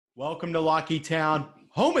Welcome to Locky Town,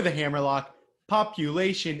 home of the Hammerlock,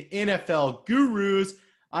 population NFL gurus.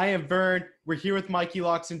 I am Vern. We're here with Mikey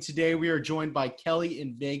Locks, and today we are joined by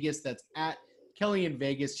KellyInVegas. That's at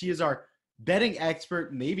KellyInVegas. She is our betting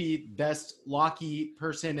expert, maybe best Locky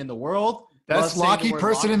person in the world. Best Locky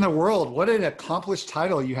person in the world. What an accomplished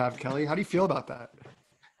title you have, Kelly. How do you feel about that?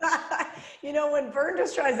 When Vern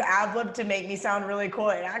just tries to ad-lib to make me sound really cool,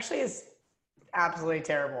 it actually is absolutely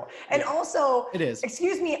terrible. And also, it is.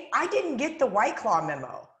 Excuse me, I didn't get the White Claw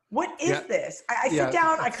memo. What is this? I sit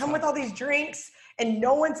down, I come with all these drinks, and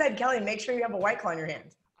no one said, Kelly, make sure you have a White Claw in your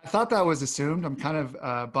hand. I thought that was assumed. I'm kind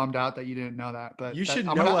of bummed out that you didn't know that. But you should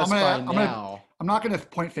know us by now. I'm not going to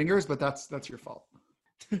point fingers, but that's your fault.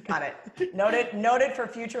 Got it. Noted for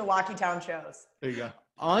future Locky Town shows. There you go.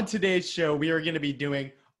 On today's show, we are going to be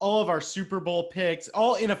doing all of our Super Bowl picks,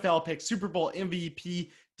 all NFL picks, Super Bowl MVP,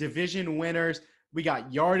 division winners. We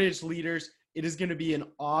got yardage leaders. It is going to be an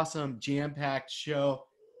awesome, jam-packed show.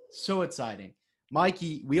 So exciting.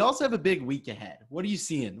 Mikey, we also have a big week ahead. What are you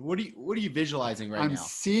seeing? What are you visualizing right now? I'm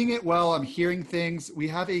seeing it well. I'm hearing things. We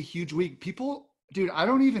have a huge week. Dude, I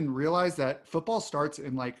don't even realize that football starts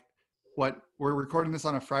in we're recording this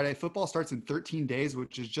on a Friday. Football starts in 13 days,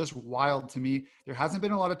 which is just wild to me. There hasn't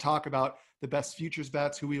been a lot of talk about the best futures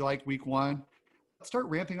bets, who we like week one. Let's start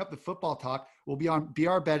ramping up the football talk. We'll be on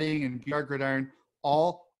BR Betting and BR Gridiron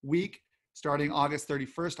all week, starting August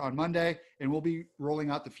 31st on Monday, and we'll be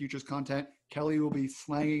rolling out the futures content. Kelly will be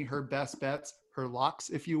slanging her best bets, her locks,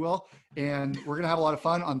 if you will, and we're going to have a lot of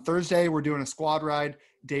fun. On Thursday, we're doing a squad ride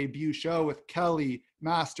debut show with Kelly,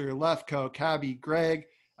 Master, Lefko, Cabby, Greg,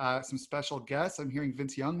 some special guests. I'm hearing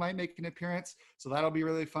Vince Young might make an appearance, so that'll be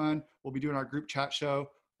really fun. We'll be doing our group chat show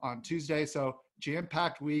on Tuesday, so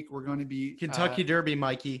jam-packed week. We're going to be Kentucky Derby,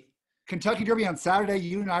 Mikey. Kentucky Derby on Saturday.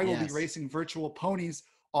 You and I will be racing virtual ponies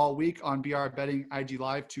all week on BR Betting IG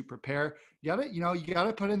Live to prepare. You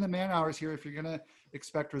gotta put in the man hours here if you're gonna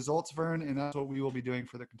expect results, Vern, and that's what we will be doing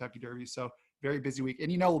for the Kentucky Derby. So very busy week,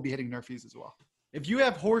 and we'll be hitting Nerfies as well. If you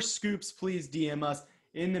have horse scoops, please DM us.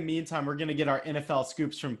 In the meantime, we're gonna get our NFL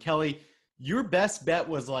scoops from Kelly. Your best bet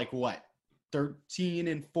was like what?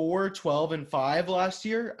 13-4, 12-5 last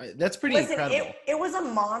year. That's pretty incredible. It was a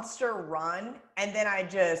monster run, and then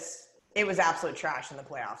it was absolute trash in the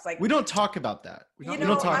playoffs. Like, we don't talk about that. We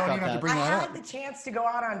don't talk about that. I had the chance to go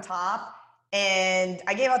out on top, and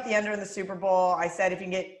I gave out the under in the Super Bowl. I said, if you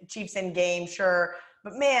can get Chiefs in game, sure.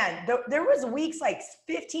 But man, there was weeks like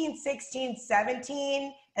 15, 16,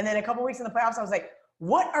 17, and then a couple weeks in the playoffs, I was like,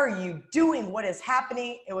 what are you doing? What is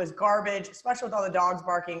happening? It was garbage, especially with all the dogs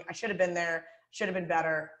barking. I should have been there. Should have been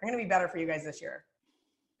better. I'm going to be better for you guys this year.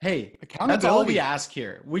 Hey, that's all we ask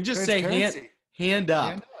here. We just say hand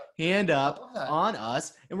up on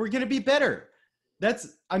us, and we're going to be better.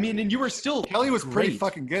 And you were still Kelly was pretty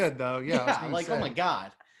fucking good, though. Yeah, oh my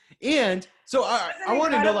God. And so I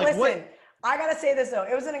want to know, what? I got to say this, though.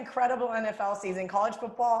 It was an incredible NFL season. College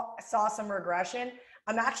football saw some regression.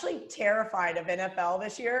 I'm actually terrified of NFL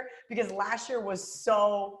this year because last year was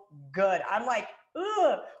so good. I'm like,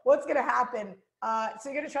 what's going to happen? So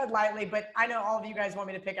you're going to tread lightly, but I know all of you guys want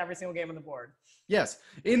me to pick every single game on the board. Yes.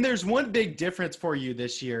 And there's one big difference for you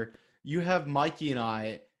this year. You have Mikey and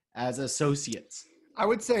I as associates. I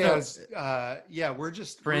would say we're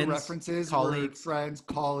just friends, references, colleagues, best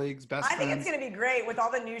friends. I think it's going to be great with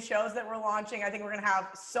all the new shows that we're launching. I think we're going to have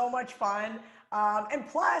so much fun. And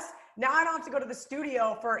plus, now I don't have to go to the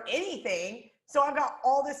studio for anything. So I've got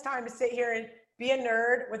all this time to sit here and be a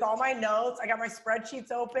nerd with all my notes. I got my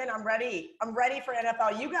spreadsheets open. I'm ready. I'm ready for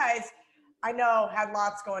NFL. You guys, I know, had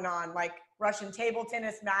lots going on, like Russian table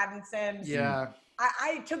tennis, Madden Sims. Yeah.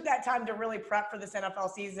 I took that time to really prep for this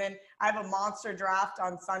NFL season. I have a monster draft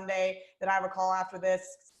on Sunday that I have a call after this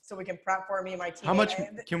so we can prep for me and my team. How much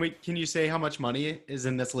can you say how much money is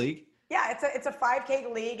in this league? Yeah, it's a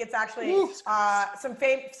 5K league. It's actually some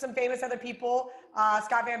famous other people: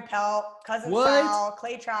 Scott Van Pelt, Cousin Sal,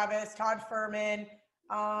 Clay Travis, Todd Furman,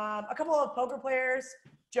 a couple of poker players,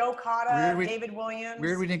 Joe Cotta, David Williams.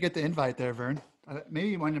 Weird we didn't get the invite there, Vern. Maybe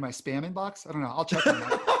you went into my spam inbox. I don't know. I'll check on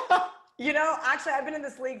that. Actually, I've been in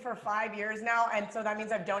this league for 5 years now, and so that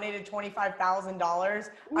means I've donated $25,000.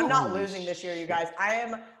 I'm not losing this year, you guys. I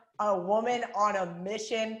am a woman on a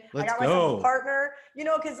mission. I got myself a partner,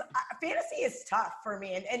 because fantasy is tough for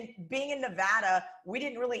me. And being in Nevada, we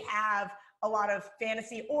didn't really have a lot of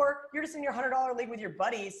fantasy, or you're just in your $100 league with your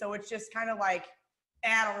buddies. So it's just kind of like,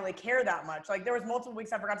 I don't really care that much. Like, there was multiple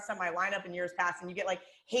weeks I forgot to set my lineup in years past, and you get like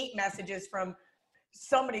hate messages from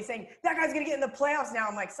somebody saying, that guy's going to get in the playoffs now.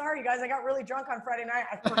 I'm like, sorry, you guys, I got really drunk on Friday night.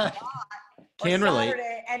 I forgot. Can relate.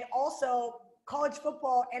 And also, college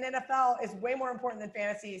football and NFL is way more important than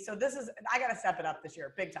fantasy. So I got to step it up this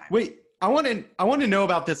year, big time. Wait, I want to know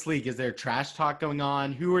about this league. Is there trash talk going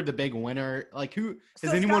on? Who are the big winner? Like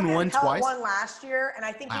has anyone won twice? Won last year, and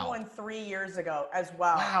I think he won 3 years ago as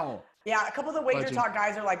well. Wow. Yeah, a couple of the wager talk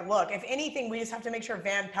guys are like, look, if anything, we just have to make sure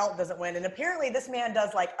Van Pelt doesn't win. And apparently this man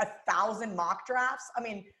does like 1,000 mock drafts. I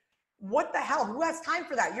mean, what the hell? Who has time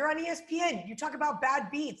for that? You're on ESPN. You talk about bad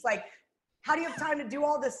beats. Like, how do you have time to do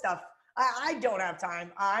all this stuff? I don't have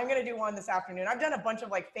time. I'm going to do one this afternoon. I've done a bunch of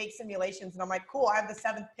like fake simulations, and I'm like, cool, I have the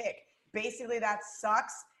 7th pick. Basically, that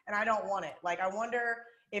sucks, and I don't want it. Like, I wonder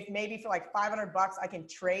if maybe for like $500 I can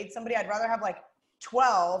trade somebody. I'd rather have like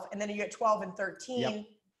 12, and then you get 12 and 13. Yep.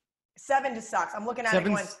 7 just sucks. I'm looking at it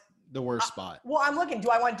going, the worst spot. Well, I'm looking. Do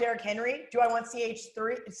I want Derrick Henry? Do I want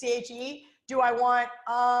CHE? Do I want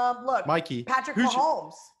Mikey, Patrick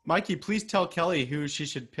Mahomes? Mikey, please tell Kelly who she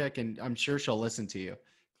should pick, and I'm sure she'll listen to you.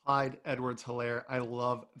 Clyde Edwards-Helaire. I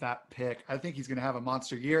love that pick. I think he's going to have a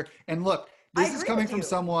monster year. And look, this is coming from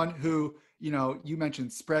someone who, you mentioned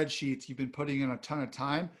spreadsheets. You've been putting in a ton of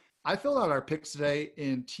time. I filled out our picks today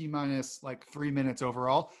in T-minus like 3 minutes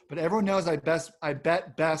overall, but everyone knows I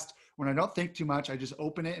bet best when I don't think too much. I just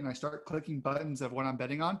open it and I start clicking buttons of what I'm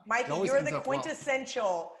betting on. Mikey, you're the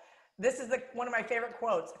quintessential. This is one of my favorite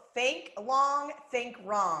quotes. Think long, think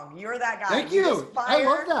wrong. You're that guy. Thank you. I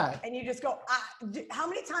love that. And you just go, how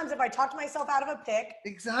many times have I talked myself out of a pick?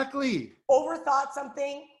 Exactly. Overthought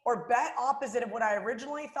something or bet opposite of what I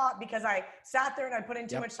originally thought because I sat there and I put in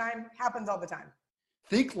too much time. Happens all the time.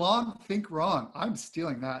 Think long, think wrong. I'm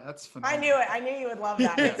stealing that. That's phenomenal. I knew it. I knew you would love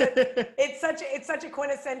that. It's such a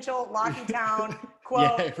quintessential Locky Town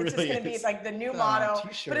quote. Yeah, it's really just going to be like the new motto.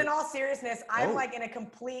 But in all seriousness, I'm like in a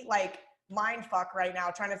complete like mind fuck right now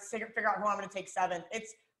trying to figure out who I'm going to take 7th.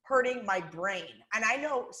 It's hurting my brain. And I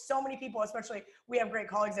know so many people, especially we have great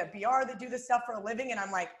colleagues at BR that do this stuff for a living. And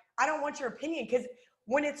I'm like, I don't want your opinion because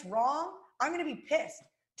when it's wrong, I'm going to be pissed.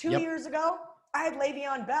 2 years ago, I had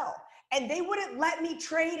Le'Veon Bell. And they wouldn't let me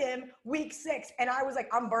trade him week 6. And I was like,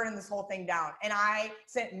 I'm burning this whole thing down. And I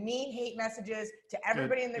sent mean hate messages to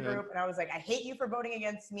everybody in the group. And I was like, I hate you for voting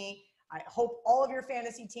against me. I hope all of your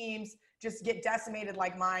fantasy teams just get decimated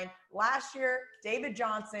like mine. Last year, David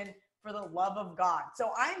Johnson, for the love of God.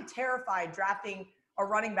 So I'm terrified drafting a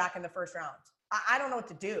running back in the first round. I don't know what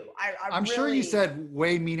to do. I'm sure you said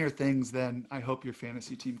way meaner things than I hope your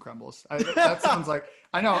fantasy team crumbles. That sounds like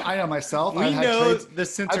I know myself. I've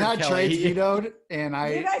had trades vetoed, and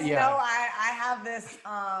you guys know I have this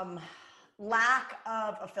lack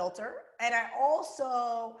of a filter, and I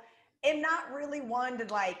also am not really one to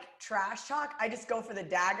like trash talk. I just go for the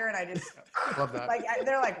dagger, and I just love that. Like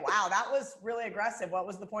they're like, "Wow, that was really aggressive. What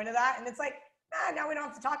was the point of that?" And it's like, now we don't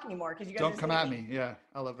have to talk anymore because you guys don't come at me. Yeah,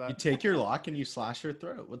 I love that. You take your lock and you slash your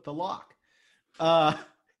throat with the lock. I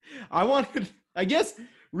guess,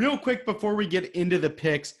 real quick before we get into the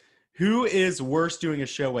picks, who is worse doing a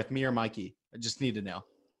show with, me or Mikey? I just need to know.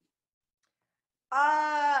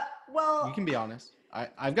 Well, you can be honest.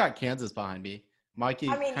 I've got Kansas behind me. Mikey.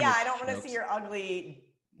 I mean, I don't want to see your ugly.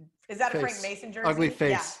 Is that face. A Frank Mason jersey? Ugly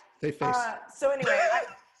face. Yeah. They face. So anyway,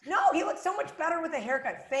 no, he looks so much better with a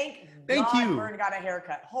haircut. Thank God you. Vern got a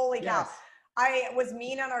haircut. Holy cow. I was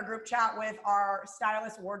mean on our group chat with our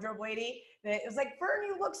stylist wardrobe lady. It was like, Vern,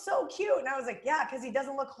 you look so cute. And I was like, yeah, because he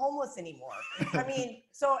doesn't look homeless anymore. I mean,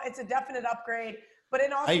 so it's a definite upgrade. But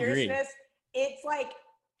in all seriousness, it's like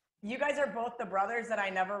you guys are both the brothers that I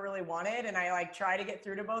never really wanted. And I like try to get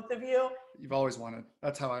through to both of you. You've always wanted.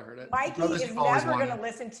 That's how I heard it. Mikey is never going to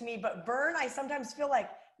listen to me. But Vern, I sometimes feel like,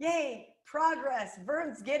 yay, progress.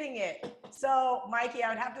 Vern's getting it. So, Mikey, I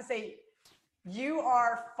would have to say you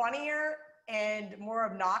are funnier and more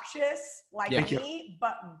obnoxious like me.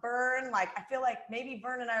 But Vern, like, I feel like maybe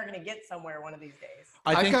Vern and I are going to get somewhere one of these days.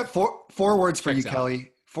 I've got four words for you,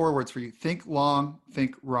 Kelly. 4 words for you. Think long,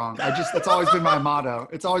 think wrong. That's always been my motto.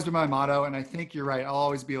 It's always been my motto. And I think you're right. I'll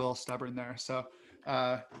always be a little stubborn there. So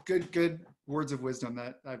good words of wisdom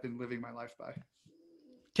that I've been living my life by.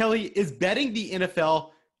 Kelly, is betting the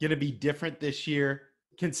NFL going to be different this year,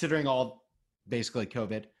 considering all basically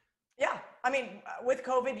COVID? Yeah. I mean, with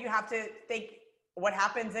COVID, you have to think what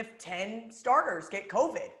happens if 10 starters get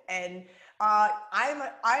COVID. And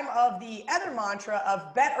I'm of the other mantra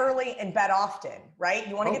of bet early and bet often, right?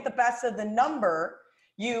 You want to get the best of the number.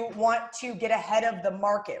 You want to get ahead of the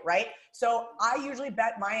market, right? So I usually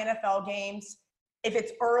bet my NFL games. If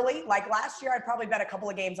it's early, like last year, I'd probably bet a couple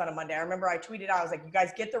of games on a Monday. I remember I tweeted out, I was like, you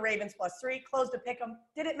guys get the Ravens +3, close to pick them.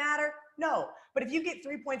 Did it matter? No. But if you get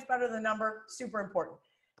 3 points better than the number, super important.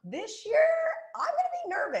 This year, I'm going to be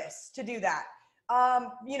nervous to do that.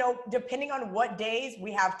 Depending on what days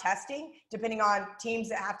we have testing, depending on teams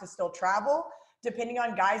that have to still travel, depending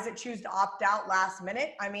on guys that choose to opt out last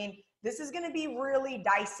minute. I mean, this is going to be really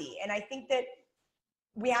dicey. And I think that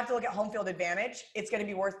we have to look at home field advantage. It's going to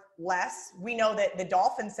be worth less. We know that the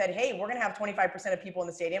Dolphins said, hey, we're going to have 25% of people in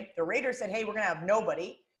the stadium. The Raiders said, hey, we're going to have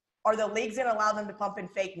nobody. Are the leagues going to allow them to pump in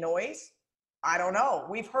fake noise? I don't know.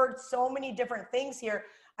 We've heard so many different things here.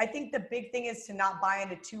 I think the big thing is to not buy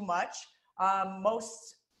into too much.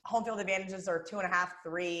 Most home field advantages are 2.5,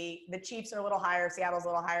 3. The Chiefs are a little higher. Seattle's a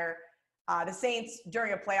little higher. The Saints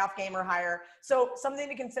during a playoff game are higher. So something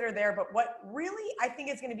to consider there. But what really I think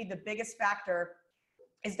is going to be the biggest factor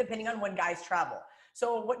is depending on when guys travel.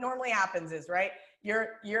 So what normally happens is, right,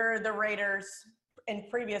 you're the Raiders. In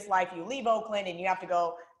previous life, you leave Oakland and you have to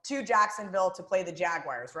go to Jacksonville to play the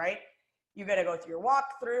Jaguars, right? You got to go through your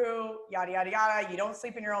walkthrough, yada, yada, yada. You don't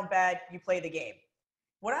sleep in your own bed. You play the game.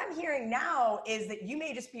 What I'm hearing now is that you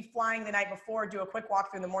may just be flying the night before, do a quick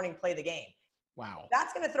walkthrough in the morning, play the game. Wow.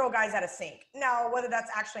 That's going to throw guys out of sync. Now, whether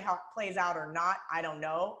that's actually how it plays out or not, I don't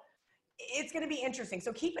know. It's going to be interesting.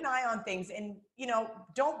 So keep an eye on things and,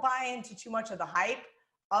 don't buy into too much of the hype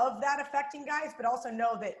of that affecting guys, but also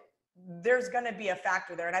know that there's going to be a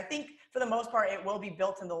factor there. And I think for the most part, it will be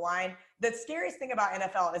built in the line. The scariest thing about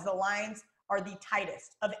NFL is the lines are the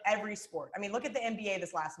tightest of every sport. I mean, look at the NBA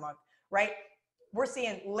this last month, right? We're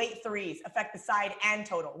seeing late threes affect the side and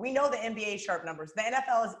total. We know the NBA sharp numbers. The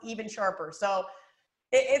NFL is even sharper. So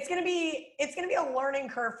it's going to be a learning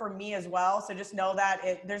curve for me as well. So just know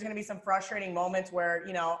that there's going to be some frustrating moments where,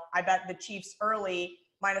 I bet the Chiefs early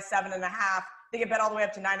 -7.5, they get bet all the way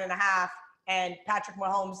up to 9.5. And Patrick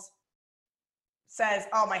Mahomes says,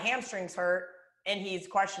 oh, my hamstring's hurt. And he's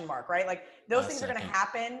question mark, right? Like those things are going to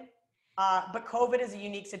happen. But COVID is a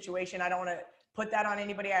unique situation. I don't want to put that on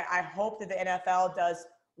anybody. I hope that the NFL does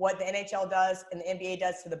what the NHL does and the NBA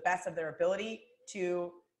does to the best of their ability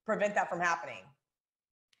to prevent that from happening.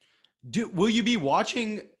 Will you be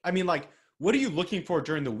watching? I mean, what are you looking for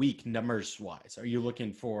during the week numbers wise? Are you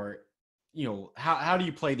looking for, how do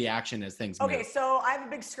you play the action as things move? Okay, so I have a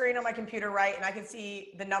big screen on my computer, right? And I can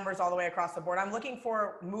see the numbers all the way across the board. I'm looking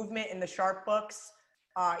for movement in the sharp books,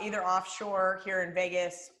 either offshore here in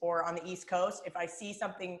Vegas or on the East Coast. If I see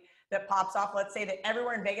something that pops off, let's say that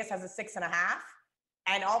everywhere in Vegas has a 6.5,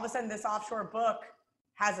 and all of a sudden this offshore book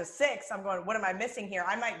has a 6, I'm going, what am I missing here?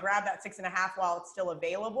 I might grab that 6.5 while it's still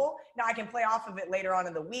available. Now I can play off of it later on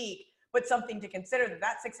in the week, but something to consider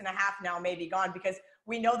that 6.5 now may be gone because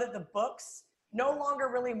we know that the books no longer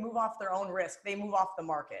really move off their own risk. They move off the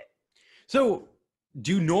market. So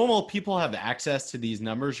do normal people have access to these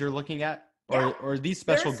numbers you're looking at? Yeah. Or these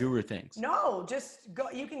special guru things? No, just go.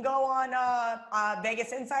 You can go on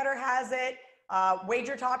Vegas Insider has it.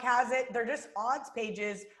 Wager Talk has it. They're just odds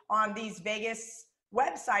pages on these Vegas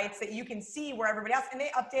websites that you can see where everybody else, and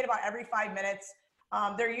they update about every 5 minutes.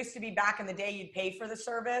 There used to be back in the day, you'd pay for the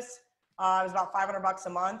service. It was about $500 a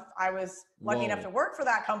month. I was lucky enough to work for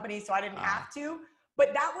that company, so I didn't have to.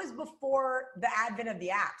 But that was before the advent of the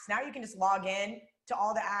apps. Now you can just log in to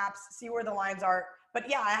all the apps, see where the lines are. But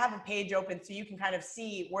yeah, I have a page open so you can kind of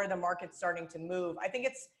see where the market's starting to move. I think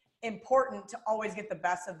it's important to always get the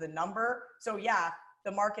best of the number. So yeah,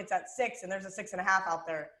 the market's at 6 and there's a 6.5 out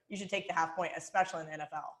there. You should take the half point, especially in the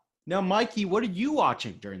NFL. Now, Mikey, what are you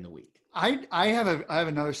watching during the week? I have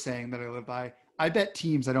another saying that I live by. I bet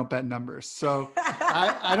teams. I don't bet numbers. So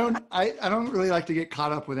I don't really like to get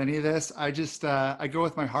caught up with any of this. I just I go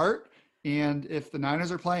with my heart. And if the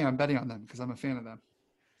Niners are playing, I'm betting on them because I'm a fan of them.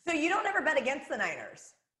 So you don't ever bet against the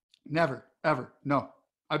Niners? Never, ever. No,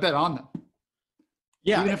 I bet on them.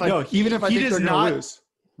 Yeah, even if I think they're going to lose.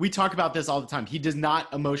 We talk about this all the time. He does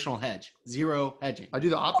not emotional hedge. Zero hedging. I do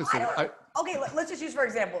the opposite. Okay, let's just use for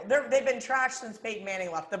example. They've been trashed since Peyton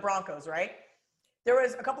Manning left. The Broncos, right? There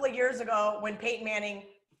was a couple of years ago when Peyton Manning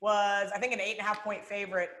was, I think, an 8.5 point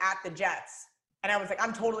favorite at the Jets. And I was like,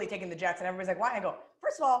 I'm totally taking the Jets. And everybody's like, why? I go,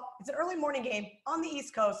 first of all, it's an early morning game on the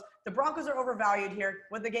East Coast. The Broncos are overvalued here.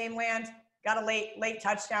 Would the game land? Got a late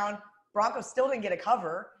touchdown. Broncos still didn't get a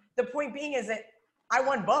cover. The point being is that I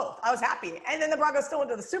won both. I was happy. And then the Broncos still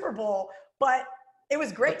went to the Super Bowl. But it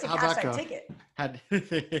was great to cash that ticket.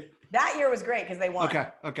 That year was great because they won.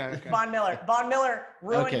 Okay. Von Miller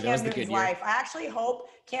ruined Cam Newton's life. I actually hope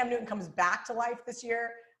Cam Newton comes back to life this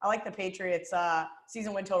year. I like the Patriots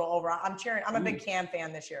season win total over. I'm cheering. I'm a big Cam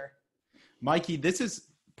fan this year. Mikey, this is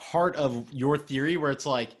part of your theory where it's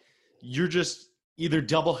like you're just either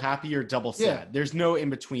double happy or double sad. Yeah. There's no in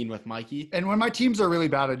between with Mikey. And when my teams are really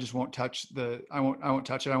bad, I just won't touch I won't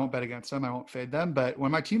touch it. I won't bet against them. I won't fade them. But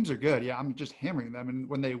when my teams are good, yeah, I'm just hammering them. And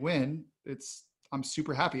when they win, I'm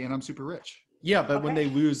super happy and I'm super rich. Yeah, but when they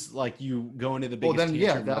lose, like you go into the biggest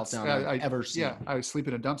meltdown I've ever seen. Yeah, I sleep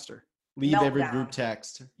in a dumpster. Leave every group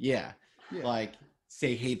text. Yeah. Like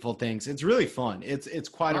say hateful things. It's really fun. It's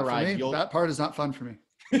quite a ride. That part is not fun for me.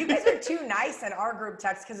 You guys are too nice in our group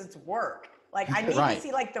text because it's work. Like I need to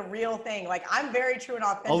see like the real thing. Like I'm very true and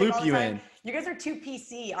authentic. I'll loop all the you time. in. You guys are too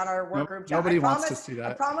PC on our work group chat. Nobody wants to see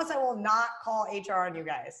that. I promise I will not call HR on you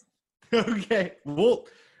guys. Okay. Well,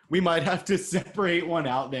 we might have to separate one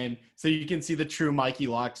out then so you can see the true Mikey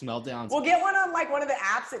Locks meltdowns. We'll get one on like one of the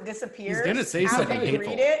apps that disappears. He's gonna say something hateful.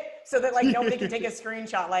 Read it so that like nobody can take a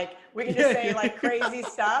screenshot. Like we can just say like crazy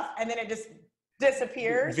stuff and then it just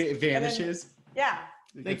disappears. Vanishes. Yeah.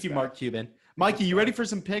 Thank you, Mark Cuban. Mikey, you ready for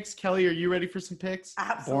some picks? Kelly, are you ready for some picks?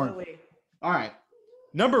 Absolutely. All right.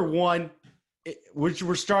 Number one, which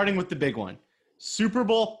we're starting with the big one. Super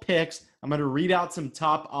Bowl picks. I'm going to read out some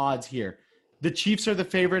top odds here. The Chiefs are the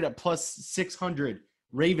favorite at plus 600.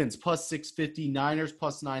 Ravens plus 650. Niners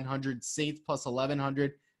plus 900. Saints plus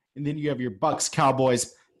 1100. And then you have your Bucks,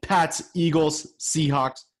 Cowboys, Pats, Eagles,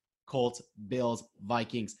 Seahawks, Colts, Bills,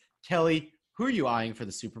 Vikings. Kelly, who are you eyeing for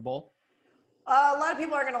the Super Bowl? A lot of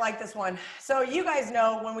people are going to like this one. So you guys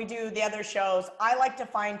know when we do the other shows, I like to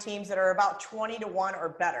find teams that are about 20-1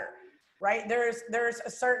 or better, right? There's a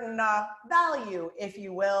certain value, if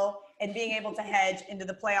you will, in being able to hedge into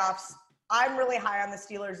the playoffs. I'm really high on the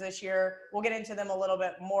Steelers this year. We'll get into them a little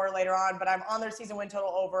bit more later on, but I'm on their season win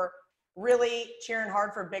total over. Really cheering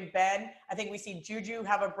hard for Big Ben. I think we see Juju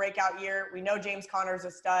have a breakout year. We know James Conner's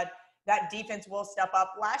a stud. That defense will step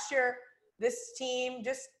up. Last year, this team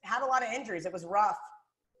just had a lot of injuries. It was rough.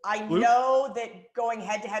 I know that going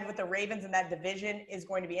head-to-head with the Ravens in that division is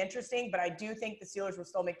going to be interesting, but I do think the Steelers will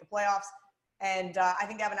still make the playoffs. And I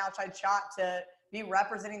think they have an outside shot to be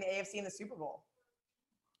representing the AFC in the Super Bowl.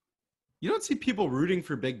 You don't see people rooting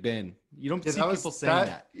for Big Ben. You don't see people saying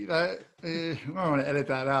that. I want to edit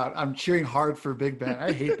that out. I'm cheering hard for Big Ben.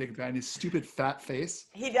 I hate Big Ben. His stupid fat face.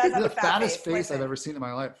 He does have the a fat fattest face Listen. I've ever seen in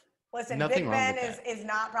my life. Listen, Nothing Big Ben is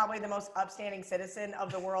not probably the most upstanding citizen of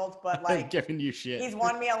the world, but like giving you shit. He's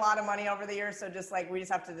won me a lot of money over the years, so just like we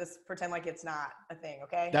just have to just pretend like it's not a thing,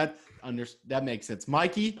 okay? That makes sense.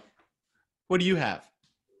 Mikey, what do you have?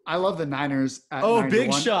 I love the Niners at 9-1.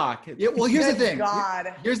 Big shock. Yeah, well, here's the thing.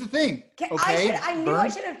 God. Here's the thing. Okay. I knew I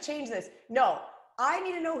should have changed this. No, I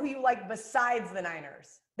need to know who you like besides the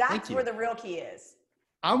Niners. That's where the real key is.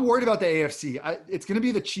 I'm worried about the AFC. It's going to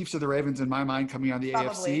be the Chiefs or the Ravens in my mind coming on the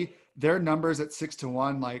AFC. Their numbers at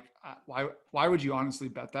 6-1. Like, why would you honestly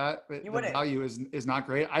bet that? The value is not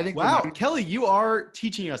great. I think. Wow, Kelly, you are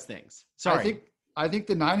teaching us things. Sorry. I think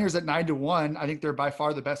the Niners at 9-1. I think they're by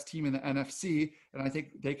far the best team in the NFC, and I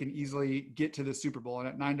think they can easily get to the Super Bowl. And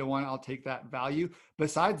at 9-1, I'll take that value.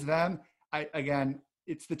 Besides them,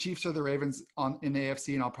 it's the Chiefs or the Ravens in the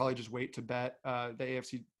AFC, and I'll probably just wait to bet the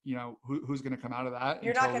AFC. You know who's going to come out of that.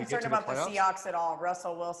 You're not concerned about the Seahawks at all.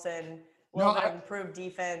 Russell Wilson. A little bit of improved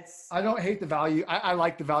defense. I don't hate the value. I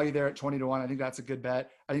like the value there at 20-1. I think that's a good bet.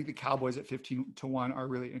 I think the Cowboys at 15-1 are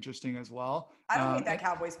really interesting as well. I don't hate that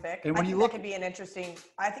Cowboys pick. And when you look, that could be an interesting.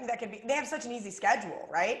 I think that could be. They have such an easy schedule,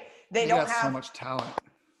 right? They don't have so much talent.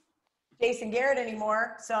 Jason Garrett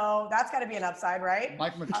anymore, so that's got to be an upside, right?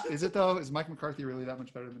 Is it though? Is Mike McCarthy really that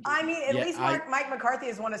much better than Jason? I mean, at least Mike McCarthy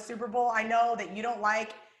has won a Super Bowl. I know that you don't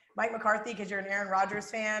like Mike McCarthy because you're an Aaron Rodgers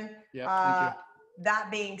fan. Yeah. Thank you.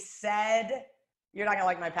 That being said, you're not going to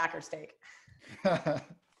like my Packers take.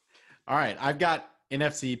 All right. I've got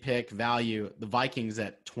NFC pick value, the Vikings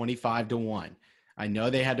at 25-1. I know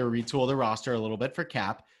they had to retool the roster a little bit for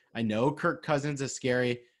cap. I know Kirk Cousins is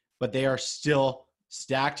scary, but they are still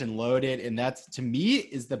stacked and loaded. And that's, to me,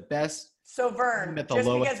 is the best. So Vern, just because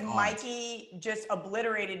odds. Mikey just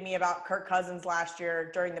obliterated me about Kirk Cousins last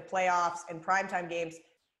year during the playoffs and primetime games,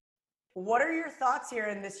 what are your thoughts here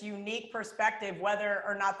in this unique perspective, whether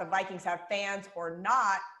or not the Vikings have fans or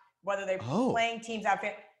not, whether they're playing teams have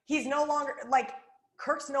fans? He's no longer,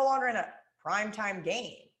 Kirk's no longer in a primetime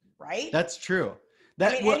game, right? That's true.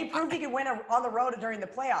 And he proved he could win on the road during the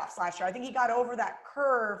playoffs last year. I think he got over that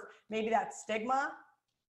curve, maybe that stigma.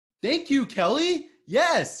 Thank you, Kelly.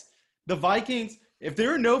 Yes. The Vikings, if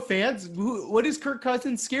there are no fans, what is Kirk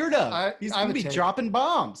Cousins scared of? He's going to be dropping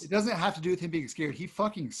bombs. It doesn't have to do with him being scared. He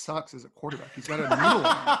fucking sucks as a quarterback. He's got a noodle arm.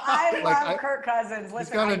 I love Kirk Cousins. Listen, he's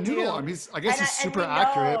got a noodle arm. I guess he's super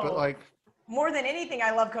accurate, but more than anything,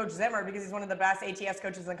 I love Coach Zimmer because he's one of the best ATS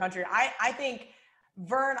coaches in the country. I think,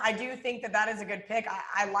 Vern, I do think that is a good pick.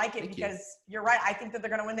 I like it because you're right. I think that they're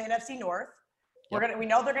going to win the NFC North. Yep. We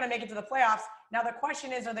know they're going to make it to the playoffs. Now the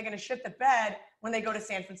question is, are they going to shit the bed when they go to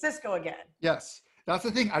San Francisco again? Yes. That's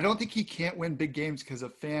the thing. I don't think he can't win big games because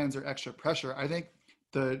of fans or extra pressure. I think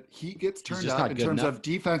the heat gets turned just up not in good terms enough. of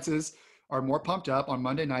defenses are more pumped up on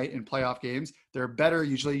Monday night in playoff games. They're better.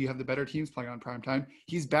 Usually you have the better teams playing on primetime.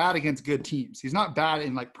 He's bad against good teams. He's not bad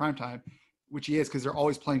in like primetime, which he is because they're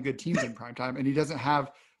always playing good teams in primetime. And he doesn't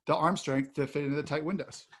have the arm strength to fit into the tight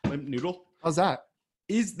windows. Limp Noodle. How's that?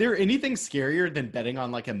 Is there anything scarier than betting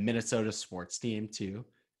on like a Minnesota sports team too?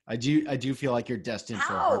 I do feel like you're destined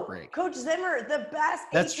for a heartbreak. Coach Zimmer, the best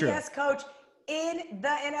That's ATS coach in the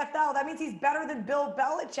NFL. That means he's better than Bill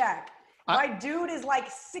Belichick. My dude is like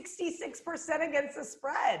 66% against the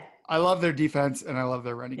spread. I love their defense and I love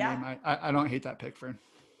their running game. I don't hate that pick, Fern.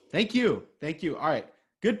 Thank you. All right.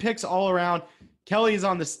 Good picks all around. Kelly is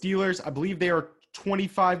on the Steelers. I believe they are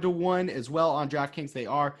 25-1 as well on DraftKings. They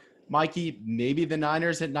are. Mikey, maybe the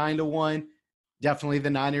Niners at 9-1. Definitely the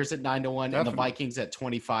Niners at 9-1 and the Vikings at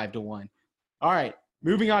 25-1. All right.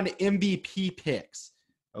 Moving on to MVP picks.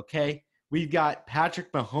 Okay. We've got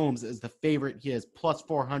Patrick Mahomes as the favorite. He is plus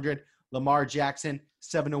 400. Lamar Jackson,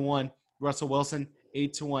 7-1. Russell Wilson,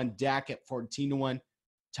 8-1. Dak at 14-1.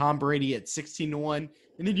 Tom Brady at 16-1.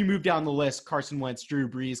 And then you move down the list. Carson Wentz, Drew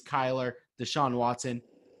Brees, Kyler, Deshaun Watson,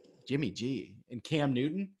 Jimmy G, and Cam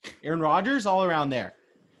Newton. Aaron Rodgers, all around there.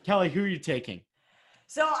 Kelly, who are you taking?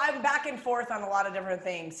 So I'm back and forth on a lot of different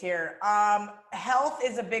things here. Health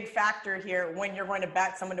is a big factor here when you're going to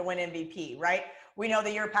bet someone to win MVP, right? We know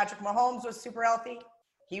the year Patrick Mahomes was super healthy.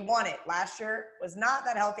 He won it. Last year was not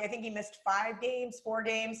that healthy. I think he missed 4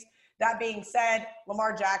 games. That being said,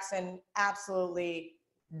 Lamar Jackson absolutely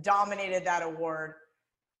dominated that award.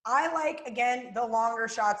 I like, again, the longer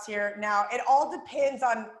shots here. Now, it all depends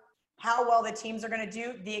on how well the teams are going to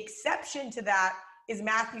do. The exception to that is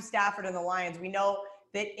Matthew Stafford and the Lions. We know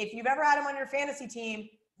that if you've ever had him on your fantasy team,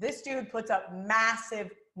 this dude puts up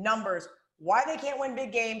massive numbers. Why they can't win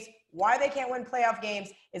big games, why they can't win playoff games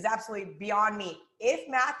is absolutely beyond me. If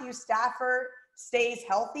Matthew Stafford stays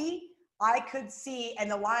healthy, I could see, and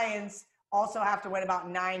the Lions also have to win about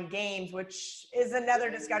 9 games, which is another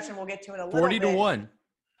discussion we'll get to in a little bit. 40-1.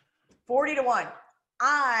 40-1.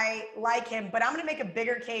 I like him, but I'm going to make a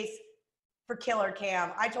bigger case for Killer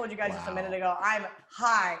Cam. I told you guys just a minute ago, I'm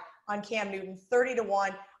high on Cam Newton,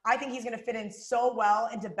 30-1. I think he's going to fit in so well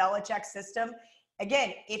into Belichick's system.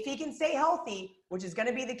 Again, if he can stay healthy, which is going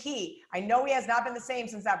to be the key. I know he has not been the same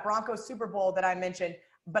since that Broncos Super Bowl that I mentioned,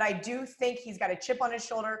 but I do think he's got a chip on his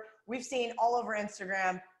shoulder. We've seen all over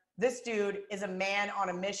Instagram. This dude is a man on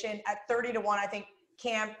a mission. At 30-1, I think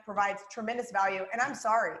Cam provides tremendous value. And I'm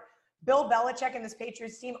sorry, Bill Belichick and this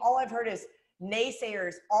Patriots team, all I've heard is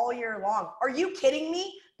naysayers all year long. Are you kidding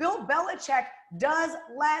me? Bill Belichick does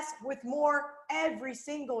less with more every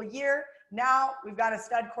single year. Now we've got a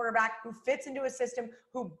stud quarterback who fits into a system,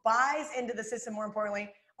 who buys into the system, more importantly.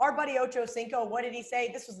 Our buddy Ocho Cinco, what did he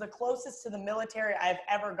say? This was the closest to the military I've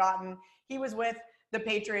ever gotten. He was with the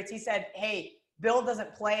Patriots. He said, hey, Bill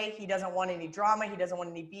doesn't play. He doesn't want any drama. He doesn't want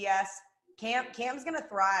any BS. Cam's going to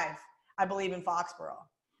thrive, I believe, in Foxborough.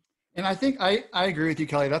 And I think I agree with you,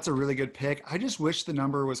 Kelly. That's a really good pick. I just wish the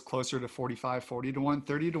number was closer to 45, 40-1,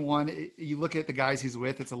 30-1. You look at the guys he's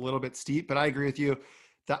with, it's a little bit steep, but I agree with you.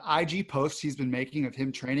 The IG posts he's been making of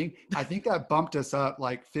him training, I think that bumped us up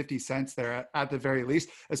like 50 cents there at the very least,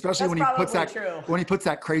 especially when he puts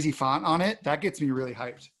that crazy font on it. That gets me really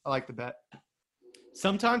hyped. I like the bet.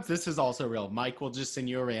 Sometimes this is also real. Mike will just send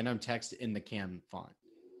you a random text in the Cam font.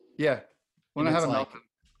 Yeah. When I have a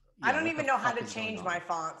I don't even know how to change my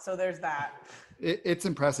font, so there's that. It's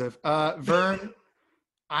impressive. Vern,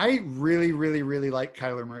 I really, really, really like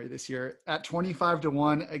Kyler Murray this year. At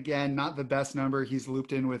 25-1, again, not the best number. He's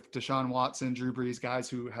looped in with Deshaun Watson, Drew Brees, guys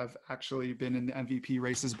who have actually been in the MVP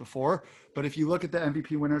races before. But if you look at the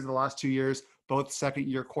MVP winners of the last 2 years, both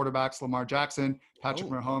second-year quarterbacks, Lamar Jackson, Patrick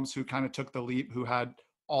Mahomes, who kind of took the leap, who had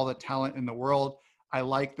all the talent in the world. I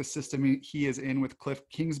like the system he is in with Cliff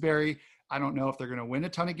Kingsbury. I don't know if they're going to win a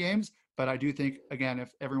ton of games, but I do think, again,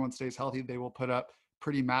 if everyone stays healthy, they will put up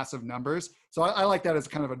pretty massive numbers. So I like that as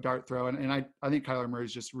kind of a dart throw. And I think Kyler Murray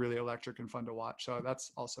is just really electric and fun to watch. So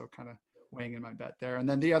that's also kind of weighing in my bet there. And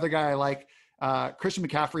then the other guy I like, Christian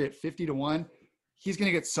McCaffrey at 50-1. He's going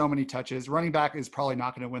to get so many touches. Running back is probably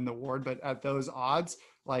not going to win the award, but at those odds,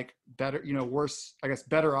 like better, worse, I guess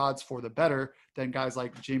better odds for the better than guys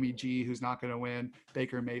like Jimmy G, who's not going to win,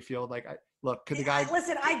 Baker Mayfield. Look, could the guy –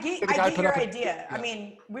 Listen, I get your idea. I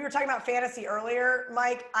mean, we were talking about fantasy earlier,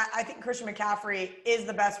 Mike. I think Christian McCaffrey is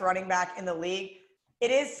the best running back in the league. It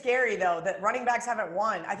is scary, though, that running backs haven't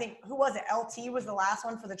won. I think, who was it? LT was the last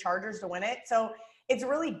one for the Chargers to win it. So it's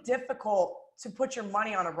really difficult to put your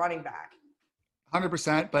money on a running back.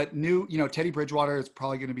 100%. But Teddy Bridgewater is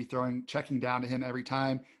probably going to be checking down to him every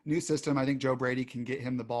time. New system. I think Joe Brady can get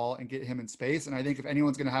him the ball and get him in space. And I think if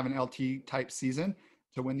anyone's going to have an LT type season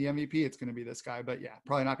to win the MVP, it's going to be this guy. But yeah,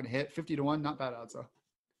 probably not going to hit 50-1. Not bad odds though.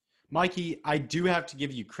 Mikey, I do have to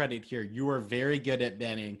give you credit here. You are very good at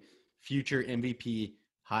betting future MVP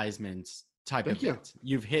Heisman's type of bets.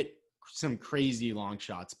 You've hit some crazy long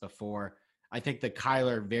shots before. I think that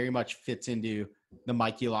Kyler very much fits into the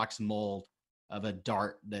Mikey Locks mold of a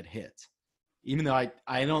dart that hits. Even though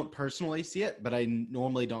I don't personally see it, but I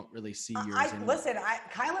normally don't really see yours. Listen,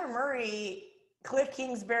 Kyler Murray, Cliff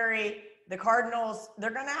Kingsbury, the Cardinals,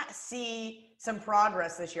 they're going to see some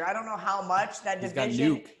progress this year. I don't know how much. That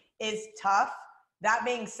division is tough. That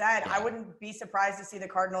being said, I wouldn't be surprised to see the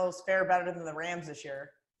Cardinals fare better than the Rams this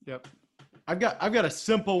year. Yep. I've got a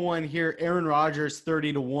simple one here. Aaron Rodgers,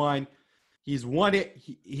 30-1. He's won it.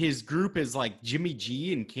 His group is like Jimmy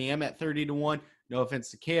G and Cam at 30-1. No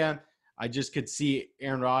offense to Cam. I just could see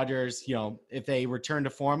Aaron Rodgers, if they return to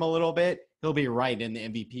form a little bit, he'll be right in the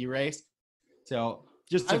MVP race. So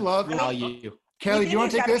just I love value. Kelly, do you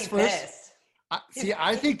want to take this first?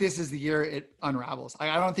 I think this is the year it unravels.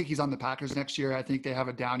 I don't think he's on the Packers next year. I think they have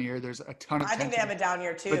a down year. There's a ton of I think they have a down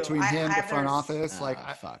year too. Between him, the front office.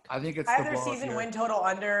 I think it's I have their season win total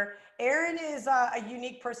under. Aaron is a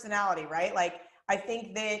unique personality, right? Like, I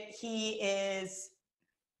think that he is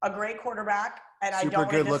a great quarterback. And super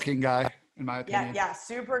good looking guy, in my opinion. Yeah,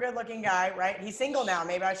 super good looking guy, right? He's single now.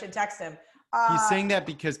 Maybe I should text him. He's saying that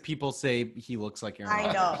because people say he looks like Aaron Rodgers.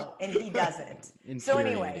 I know, and he doesn't. So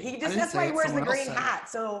anyway, that's why he wears the green hat.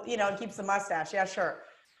 So, keeps the mustache. Yeah, sure.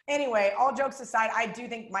 Anyway, all jokes aside, I do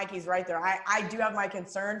think Mikey's right there. I do have my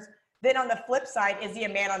concerns. Then on the flip side, is he a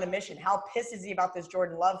man on a mission? How pissed is he about this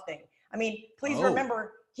Jordan Love thing? I mean, please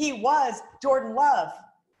remember, he was Jordan Love.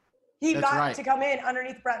 He got to come in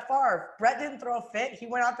underneath Brett Favre. Brett didn't throw a fit. He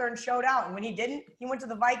went out there and showed out. And when he didn't, he went to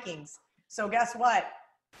the Vikings. So guess what?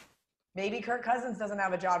 Maybe Kirk Cousins doesn't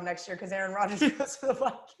have a job next year because Aaron Rodgers goes to the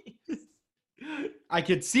Vikings. I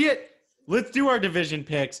could see it. Let's do our division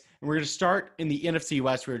picks. And we're going to start in the NFC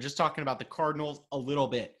West. We were just talking about the Cardinals a little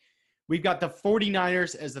bit. We've got the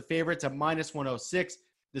 49ers as the favorites at -106.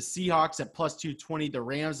 The Seahawks at +220. The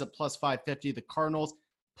Rams at +550. The Cardinals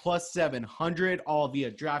 +700, all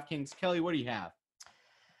via DraftKings. Kelly, what do you have?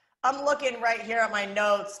 I'm looking right here at my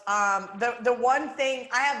notes. The one thing,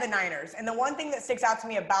 I have the Niners, and the one thing that sticks out to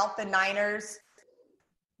me about the Niners,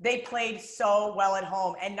 they played so well at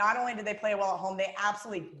home. And not only did they play well at home, they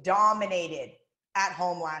absolutely dominated at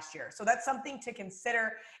home last year. So that's something to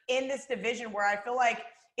consider in this division where I feel like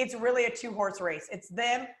it's really a two-horse race. It's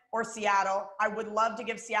them or Seattle. I would love to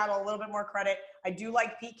give Seattle a little bit more credit. I do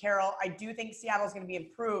like Pete Carroll. I do think Seattle's going to be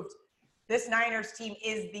improved. This Niners team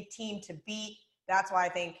is the team to beat. That's why I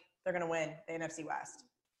think they're going to win the NFC West.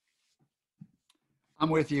 I'm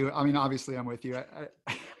with you. I mean, obviously, I'm with you.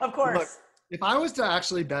 Of course. Look, if I was to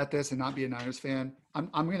actually bet this and not be a Niners fan, I'm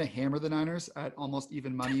going to hammer the Niners at almost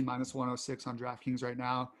even money, -106 on DraftKings right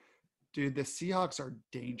now. Dude, the Seahawks are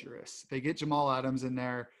dangerous. They get Jamal Adams in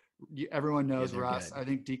there. Everyone knows Russ. Good. I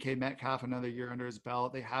think DK Metcalf, another year under his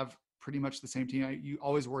belt. They have pretty much the same team. You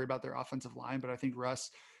always worry about their offensive line, but I think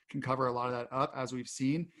Russ can cover a lot of that up, as we've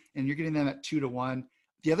seen. And you're getting them at 2-1.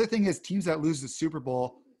 The other thing is teams that lose the Super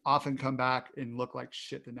Bowl often come back and look like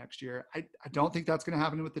shit the next year. I don't think that's going to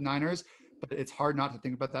happen with the Niners, but it's hard not to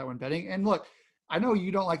think about that when betting. And look, I know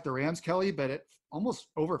you don't like the Rams, Kelly, but it's almost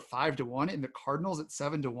over 5-1 and the Cardinals at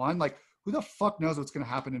 7-1. Like, who the fuck knows what's going to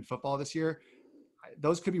happen in football this year?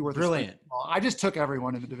 Those could be worth brilliant. I just took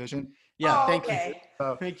everyone in the division. Yeah, thank you.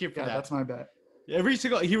 So, thank you for that. That's my bet.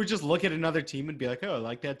 He would just look at another team and be like, oh, I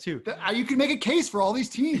like that too. You can make a case for all these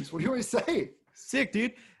teams. What do you always say? Sick,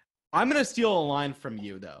 dude. I'm going to steal a line from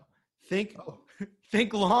you, though. Think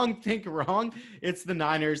long, think wrong. It's the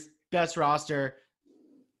Niners. Best roster.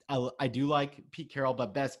 I do like Pete Carroll,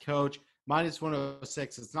 but best coach.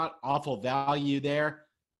 -106. It's not awful value there.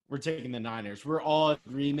 We're taking the Niners. We're all in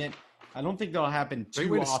agreement. I don't think that'll happen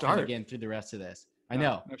too often again through the rest of this. I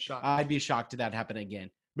know. No shock. I'd be shocked if that happened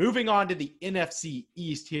again. Moving on to the NFC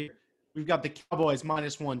East here. We've got the Cowboys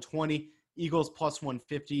 -120, Eagles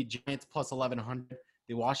 +150, Giants +1100,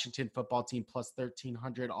 the Washington football team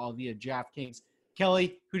 +1300, all via DraftKings.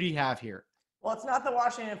 Kelly, who do you have here? Well, it's not the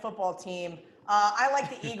Washington football team. I like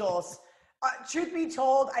the Eagles. Truth be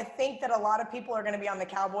told, I think that a lot of people are going to be on the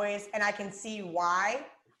Cowboys, and I can see why.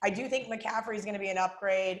 I do think McCaffrey is going to be an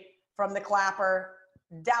upgrade from the Clapper.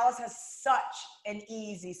 Dallas has such an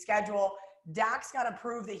easy schedule. Dak's got to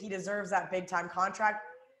prove that he deserves that big-time contract.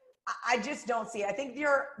 I just don't see it. I think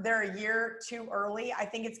they're a year too early. I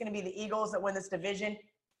think it's going to be the Eagles that win this division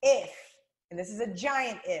if and this is a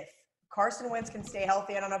giant if, Carson Wentz can stay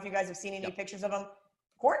healthy. I don't know if you guys have seen any pictures of him.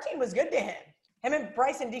 Quarantine was good to him. Him and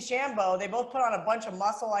Bryson DeChambeau, they both put on a bunch of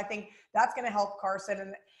muscle. I think that's going to help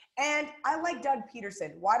Carson. And I like Doug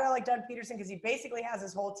Peterson. Why do I like Doug Peterson? Because he basically has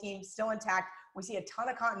his whole team still intact. We see a ton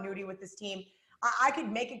of continuity with this team. I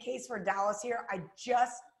could make a case for Dallas here.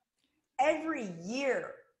 Every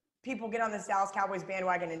year, people get on this Dallas Cowboys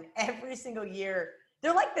bandwagon, and every single year,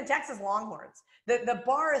 they're like the Texas Longhorns. The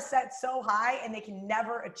bar is set so high, and they can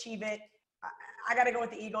never achieve it. I got to go with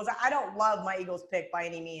the Eagles. I don't love my Eagles pick by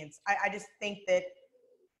any means. I just think that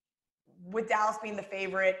with Dallas being the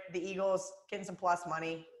favorite, the Eagles getting some plus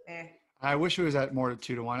money. I wish it was at more than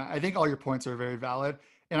 2-1. I think all your points are very valid.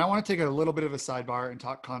 And I want to take a little bit of a sidebar and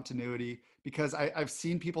talk continuity, because I've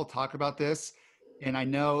seen people talk about this, and I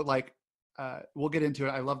know we'll get into it.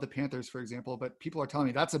 I love the Panthers, for example, but people are telling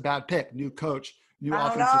me that's a bad pick. New coach, new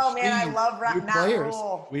offensive scheme, man. I love new players.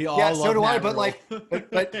 Rule. We all love so do I. But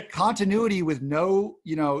but continuity with no,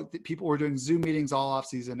 people were doing Zoom meetings all off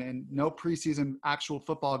season and no preseason actual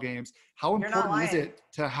football games. How important is it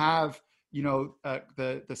to have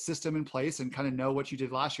the system in place and kind of know what you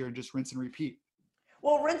did last year and just rinse and repeat?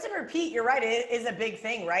 Well, rinse and repeat, you're right, it is a big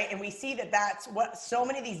thing, right? And we see that that's what so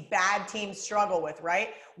many of these bad teams struggle with,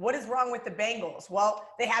 right? What is wrong with the Bengals? Well,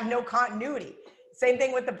 they have no continuity. Same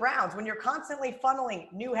thing with the Browns. When you're constantly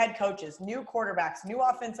funneling new head coaches, new quarterbacks, new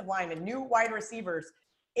offensive linemen, new wide receivers,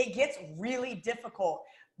 it gets really difficult.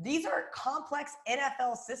 These are complex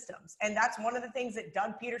NFL systems. And that's one of the things that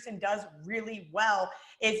Doug Peterson does really well,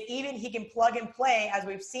 is even he can plug and play, as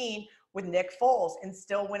we've seen with Nick Foles, and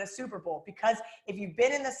still win a Super Bowl. Because if you've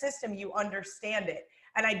been in the system, you understand it.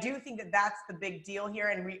 And I do think that that's the big deal here.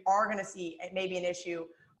 And we are going to see maybe an issue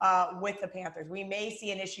with the Panthers. We may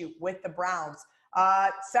see an issue with the Browns.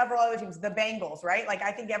 Several other teams, the Bengals, right?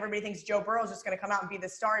 I think everybody thinks Joe Burrow is just going to come out and be the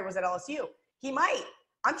star he was at LSU. He might.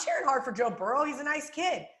 I'm cheering hard for Joe Burrow. He's a nice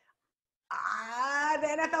kid. The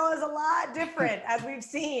NFL is a lot different, as we've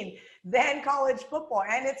seen, than college football.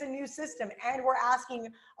 And it's a new system. And we're asking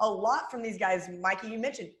a lot from these guys. Mikey, you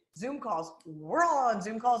mentioned Zoom calls. We're all on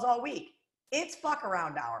Zoom calls all week. It's fuck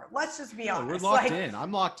around hour. Let's just be honest. We're locked in.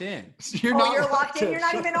 I'm locked in. You're locked in. You're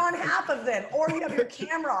not even on half of them. Or you have your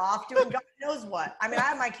camera off doing God knows what. I mean, I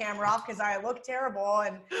have my camera off because I look terrible,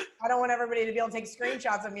 and I don't want everybody to be able to take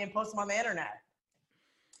screenshots of me and post them on the internet.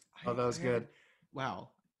 Oh, that was good. Wow.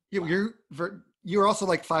 You're also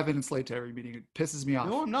 5 minutes late to every meeting. It pisses me off.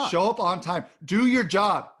 No, I'm not. Show up on time. Do your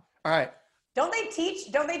job. All right. Don't they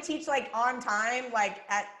teach on time,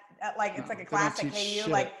 it's like a class at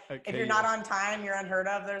KU, if you're not on time, you're unheard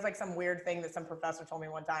of. There's some weird thing that some professor told me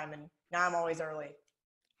one time, and now I'm always early.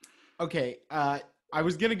 Okay. I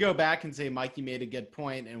was going to go back and say Mikey made a good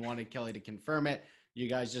point and wanted Kelly to confirm it. You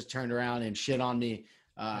guys just turned around and shit on me.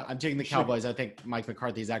 I'm taking the Cowboys. I think Mike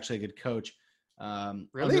McCarthy is actually a good coach.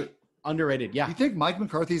 Really? Underrated. Yeah. You think Mike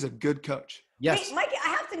McCarthy is a good coach? Yes. Wait, Mike, I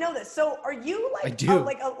have to know this. So are you I do.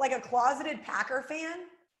 a closeted Packer fan?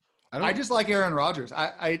 I just like Aaron Rodgers.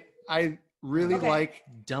 I really like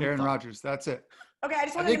Aaron Rodgers. That's it. Okay, I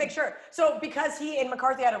just wanted to make sure. So because he and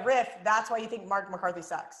McCarthy had a riff, that's why you think Mark McCarthy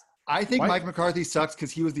sucks? I think Mike McCarthy sucks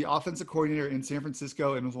because he was the offensive coordinator in San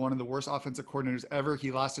Francisco and was one of the worst offensive coordinators ever.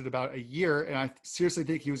 He lasted about a year, and I seriously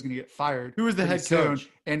think he was going to get fired. Who was the head coach?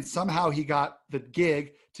 And somehow he got the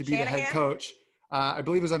gig to be the head coach. I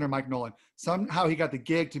believe it was under Mike Nolan. Somehow he got the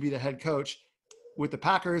gig to be the head coach with the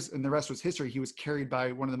Packers, and the rest was history. He was carried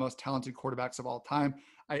by one of the most talented quarterbacks of all time.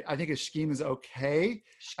 I think his scheme is okay.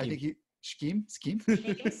 I think he scheme. Schemes?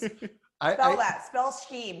 Spell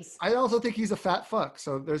schemes. I also think he's a fat fuck.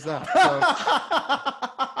 So there's that.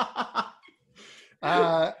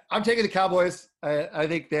 So, I'm taking the Cowboys. I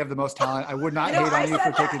think they have the most talent. I would not hate on you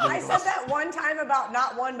for taking the Eagles. I said that one time about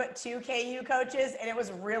not one but two KU coaches, and it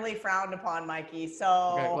was really frowned upon, Mikey.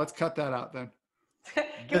 So okay, let's cut that out then. Can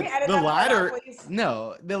we edit the that latter? out, please?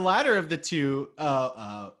 No, the latter of the two.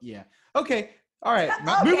 Yeah. Okay. All right.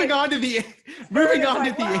 Okay. Moving on to the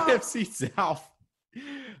AFC South.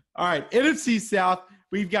 All right, NFC South.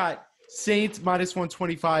 We've got Saints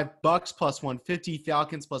 -125, Bucks +150,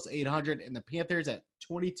 Falcons +800, and the Panthers at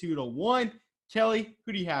 22-1. Kelly,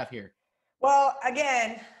 who do you have here? Well,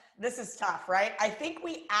 again, this is tough, right? I think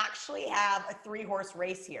we actually have a 3-horse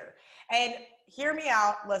race here. And hear me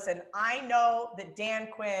out. Listen, I know that Dan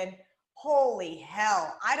Quinn, holy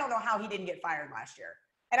hell, I don't know how he didn't get fired last year.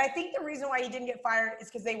 And I think the reason why he didn't get fired is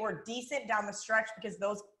because they were decent down the stretch because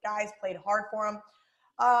those guys played hard for him.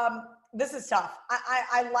 This is tough.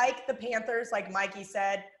 I like the Panthers, like Mikey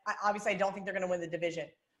said. Obviously, I don't think they're going to win the division.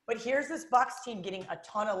 But here's this Bucks team getting a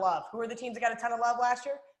ton of love. Who are the teams that got a ton of love last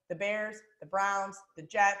year? the Bears, the Browns, the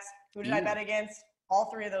Jets. Who did I bet against?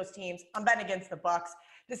 All three of those teams. I'm betting against the Bucks.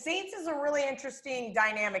 The Saints is a really interesting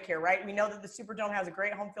dynamic here, right? We know that the Superdome has a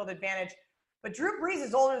great home field advantage, but Drew Brees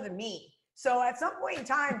is older than me. So at some point in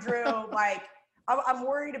time, Drew, like, I'm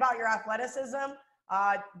worried about your athleticism.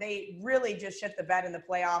 They really just shit the bed in the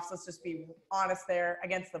playoffs. Let's just be honest there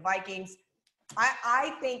against the Vikings.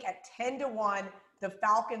 I think at 10-1, the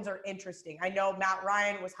Falcons are interesting. I know Matt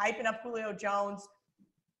Ryan was hyping up Julio Jones.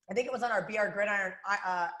 I think it was on our BR Gridiron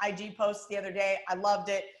IG post the other day. I loved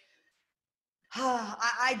it.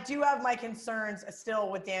 I do have my concerns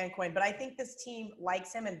still with Dan Quinn, but I think this team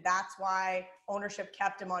likes him, and that's why ownership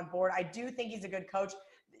kept him on board. I do think he's a good coach.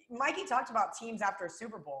 Mikey talked about teams after a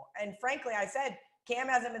Super Bowl, and frankly, I said Cam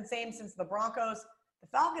hasn't been the same since the Broncos. The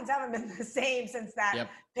Falcons haven't been the same since that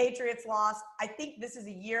Patriots loss. I think this is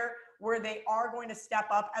a year where they are going to step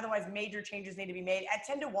up. Otherwise, major changes need to be made. At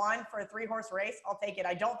 10-1 for a 3-horse race, I'll take it.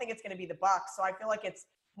 I don't think it's going to be the Bucs, so I feel like it's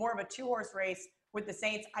more of a 2-horse race with the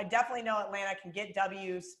Saints. I definitely know Atlanta can get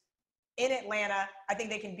W's in Atlanta. I think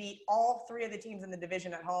they can beat all three of the teams in the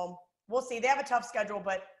division at home. We'll see. They have a tough schedule,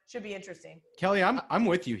 but should be interesting. Kelly, I'm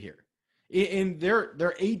with you here. And they're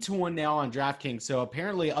 8-1 now on DraftKings, so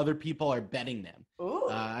apparently other people are betting them. Ooh.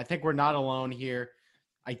 I think we're not alone here.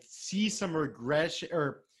 I see some regression,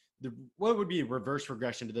 or what would be reverse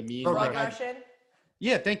regression to the mean? Regression?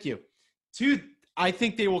 Yeah, thank you. I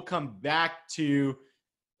think they will come back to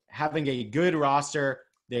having a good roster.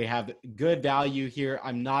 They have good value here.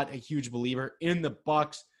 I'm not a huge believer in the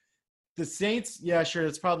Bucs. The Saints, yeah, sure,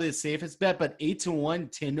 it's probably the safest bet, but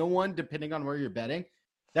 8-1, 10-1, depending on where you're betting,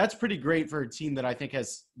 that's pretty great for a team that I think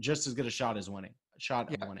has just as good a shot at winning.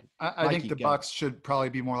 I think the Bucs should probably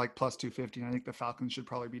be more like plus 250. I think the Falcons should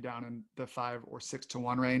probably be down in the 5 or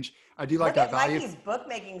 6-1 range. I do like that value. Mikey's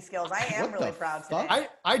bookmaking skills. I am really proud today.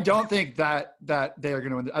 I don't think that they are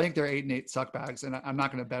going to win. I think they're 8-8 suck bags, and I'm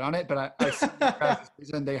not going to bet on it. But I see this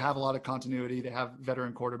season they have a lot of continuity. They have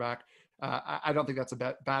veteran quarterback. I don't think that's a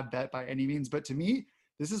bad bet by any means. But to me,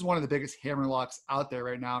 this is one of the biggest hammer locks out there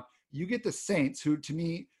right now. You get the Saints, who to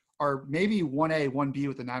me are maybe 1A, 1B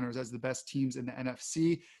with the Niners as the best teams in the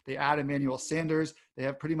NFC. They add Emmanuel Sanders. They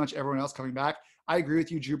have pretty much everyone else coming back. I agree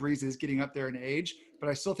with you. Drew Brees is getting up there in age, but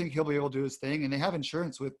I still think he'll be able to do his thing. And they have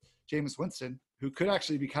insurance with Jameis Winston, who could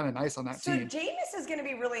actually be kind of nice on that team. So Jameis is going to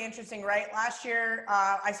be really interesting, right? Last year,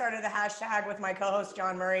 I started the hashtag with my co-host,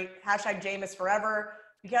 John Murray, hashtag Jameis forever,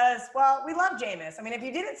 because, well, we love Jameis. I mean, if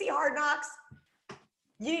you didn't see Hard Knocks,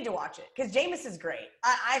 you need to watch it because Jameis is great.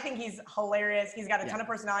 I think he's hilarious. He's got a ton of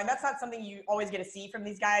personality. That's not something you always get to see from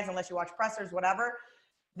these guys unless you watch pressers, whatever.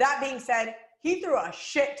 That being said, he threw a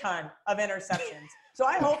shit ton of interceptions. So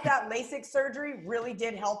I hope that LASIK surgery really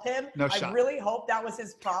did help him. I really hope that was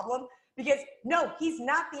his problem because, no, he's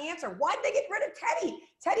not the answer. Why did they get rid of Teddy?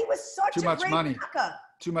 Teddy was such a great backup.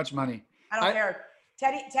 Too much money. I don't care.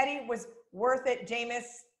 Teddy was worth it. Jameis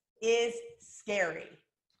is scary.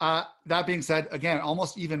 That being said, again,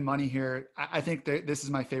 almost even money here. I think that this is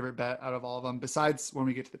my favorite bet out of all of them, besides when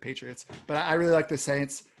we get to the Patriots. But I really like the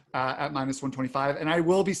Saints at minus 125. And I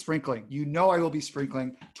will be sprinkling. I will be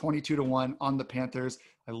sprinkling 22-1 on the Panthers.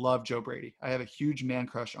 I love Joe Brady. I have a huge man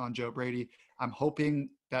crush on Joe Brady. I'm hoping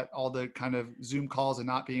that all the kind of Zoom calls and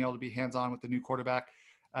not being able to be hands-on with the new quarterback,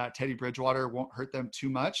 Teddy Bridgewater, won't hurt them too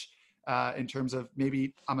much. In terms of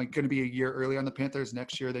maybe I'm going to be a year early on the Panthers.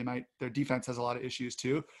 Next year, their defense has a lot of issues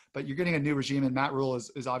too, but you're getting a new regime, and Matt Rule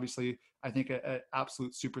is obviously, I think, an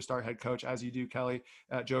absolute superstar head coach, as you do, Kelly.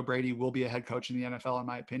 Joe Brady will be a head coach in the NFL, in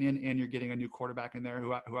my opinion, and you're getting a new quarterback in there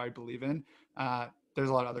who I believe in. There's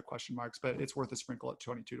a lot of other question marks, but it's worth a sprinkle at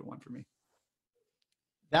 22-1 for me.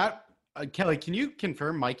 Kelly, can you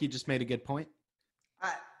confirm Mikey just made a good point?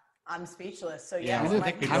 I'm speechless. So yeah,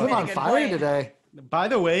 I'm on fire today. By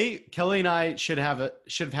the way, Kelly and I should have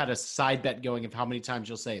had a side bet going of how many times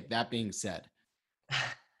you'll say that being said.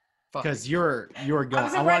 Because you're going. I'm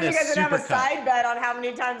surprised you guys didn't have a side bet on how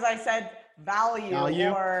many times I said value.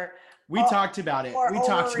 Or we talked about it. Or we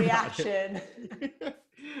talked about it.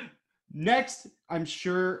 Next, I'm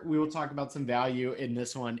sure we will talk about some value in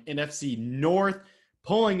this one. NFC North,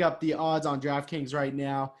 pulling up the odds on DraftKings right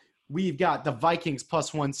now. We've got the Vikings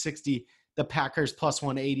plus 160, the Packers plus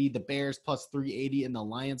 180, the Bears plus 380, and the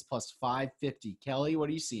Lions plus 550. Kelly, what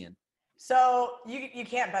are you seeing? So you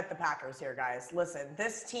can't bet the Packers here, guys. Listen,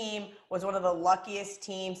 this team was one of the luckiest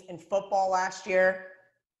teams in football last year.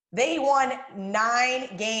 They won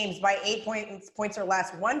 9 games by 8 points or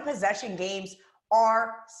less. One possession games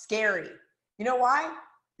are scary. You know why?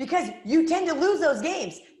 Because you tend to lose those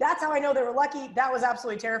games. That's how I know they were lucky. That was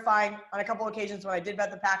absolutely terrifying on a couple occasions when I did bet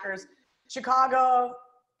the Packers. Chicago,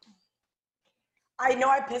 I know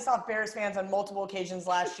I pissed off Bears fans on multiple occasions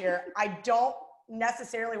last year. I don't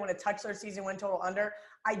necessarily want to touch their season win total under.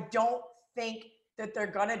 I don't think that they're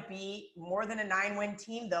going to be more than a 9-win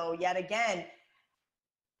team, though, yet again.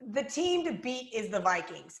 The team to beat is the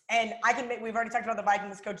Vikings. And we've already talked about the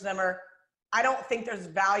Vikings, Coach Zimmer. I don't think there's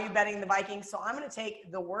value betting the Vikings, so I'm going to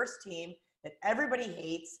take the worst team that everybody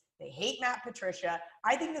hates. They hate Matt Patricia.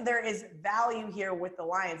 I think that there is value here with the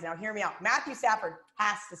Lions. Now, hear me out. Matthew Stafford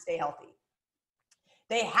has to stay healthy.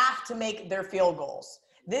 They have to make their field goals.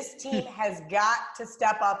 This team has got to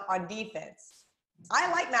step up on defense.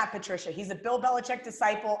 I like Matt Patricia. He's a Bill Belichick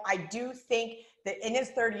disciple. I do think that in his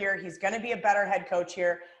third year, he's going to be a better head coach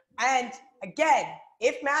here. And again,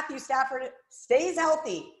 if Matthew Stafford stays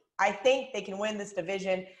healthy, I think they can win this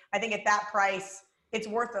division. I think at that price, it's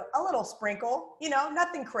worth a little sprinkle,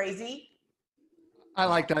 nothing crazy. I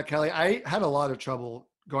like that, Kelly. I had a lot of trouble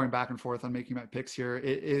going back and forth on making my picks here.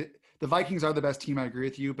 The Vikings are the best team. I agree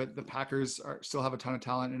with you, but the Packers still have a ton of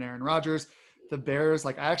talent in Aaron Rodgers. The Bears,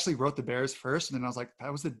 I actually wrote the Bears first, and then I was like, that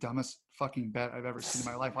was the dumbest fucking bet I've ever seen in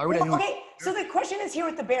my life. Why would anyone? Okay, so the question is here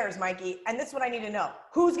with the Bears, Mikey, and this is what I need to know.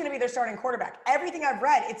 Who's going to be their starting quarterback? Everything I've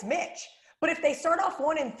read, it's Mitch. But if they start off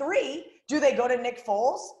 1-3, do they go to Nick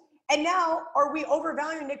Foles? And now, are we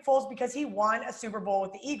overvaluing Nick Foles because he won a Super Bowl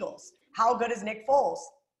with the Eagles? How good is Nick Foles?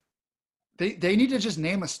 They need to just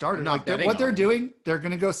name a starter. What they're doing, they're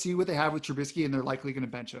going to go see what they have with Trubisky, and they're likely going to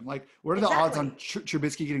bench him. What are the odds on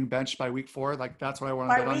Trubisky getting benched by week 4? That's what I want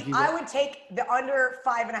to bet on. I would take the under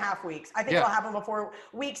 5.5 weeks. I think it'll happen before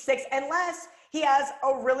week 6, unless he has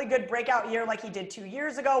a really good breakout year like he did 2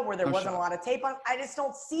 years ago where there wasn't a lot of tape on. I just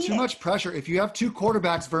don't see too much pressure. If you have 2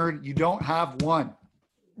 quarterbacks, Vern, you don't have one.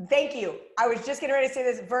 Thank you. I was just getting ready to say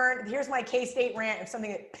this. Vern, here's my K-State rant of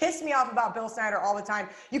something that pissed me off about Bill Snyder all the time.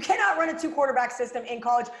 You cannot run a 2-quarterback system in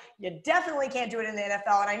college. You definitely can't do it in the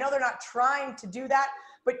NFL. And I know they're not trying to do that,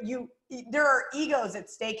 but there are egos at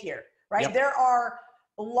stake here, right? Yep. There are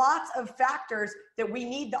lots of factors that we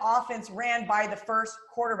need the offense ran by the first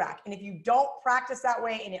quarterback. And if you don't practice that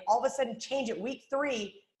way and all of a sudden change it week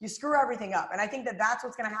 3, you screw everything up. And I think that that's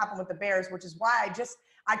what's going to happen with the Bears, which is why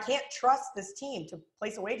I can't trust this team to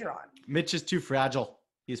place a wager on. Mitch is too fragile.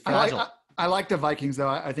 He's fragile. I like the Vikings, though.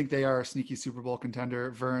 I think they are a sneaky Super Bowl contender.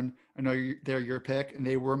 Vern, I know they're your pick, and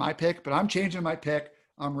they were my pick, but I'm changing my pick.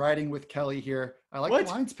 I'm riding with Kelly here. I like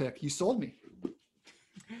the Lions pick. You sold me.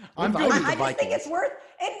 I'm going with the Vikings. I just think it's worth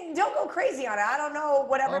 – and don't go crazy on it. I don't know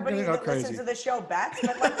what everybody that listens to the show bets,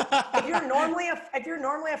 but if you're normally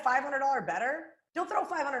a $500 bettor, don't throw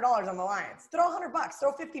 $500 on the Lions. Throw $100.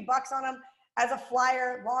 Throw $50 on them. As a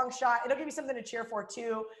flyer, long shot, it'll give you something to cheer for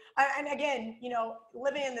too. And again,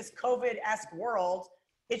 living in this COVID-esque world,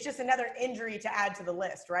 it's just another injury to add to the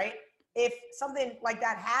list, right? If something like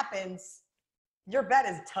that happens, your bet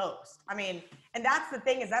is toast. I mean, and that's the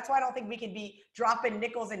thing that's why I don't think we can be dropping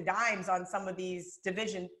nickels and dimes on some of these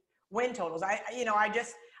division win totals. I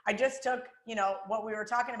just took, what we were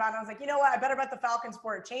talking about and I was like, you know what? I better bet the Falcons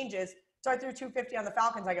before it changes. So I threw $250 on the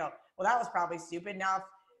Falcons. I go, well, that was probably stupid. Now, if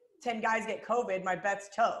 10 guys get COVID, my bet's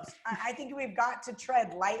toast. I think we've got to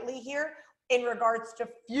tread lightly here in regards to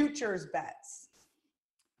futures bets.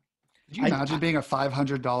 Could you imagine being a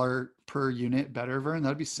 $500 per unit bettor, Vern?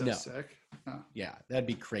 That'd be so sick. Oh. Yeah, that'd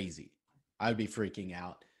be crazy. I'd be freaking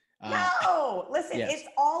out. No, listen, it's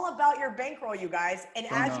all about your bankroll, you guys. And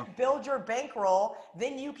as you build your bankroll,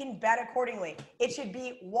 then you can bet accordingly. It should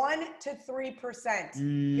be 1 to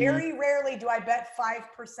 3%. Very rarely do I bet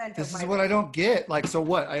 5%. This is what I don't get. So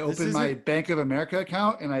what? I open my Bank of America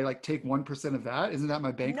account and I take 1% of that. Isn't that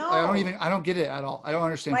my bank? No. I don't get it at all. I don't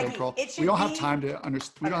understand bankroll. We don't have time to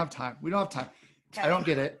understand. We don't have time. Okay. I don't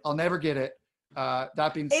get it. I'll never get it.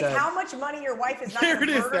 That being said, it's how much money your wife is not going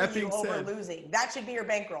to murder you over losing. That should be your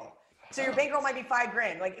bankroll. So your bankroll might be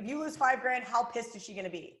 $5,000. If you lose $5,000, how pissed is she going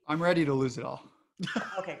to be? I'm ready to lose it all.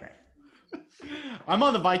 Okay, great. I'm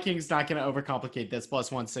on the Vikings. Not going to overcomplicate this.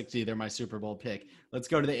 Plus 160. They're my Super Bowl pick. Let's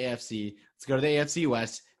go to the AFC. Let's go to the AFC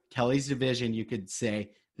West. Kelly's division. You could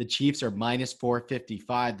say the Chiefs are minus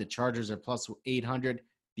 455. The Chargers are plus 800.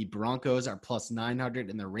 The Broncos are plus 900,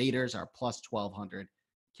 and the Raiders are plus 1,200.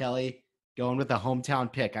 Kelly, going with the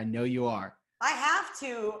hometown pick. I know you are. I have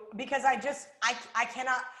to because I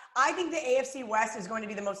cannot. I think the AFC West is going to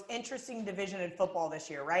be the most interesting division in football this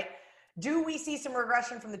year, right? Do we see some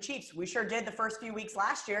regression from the Chiefs? We sure did the first few weeks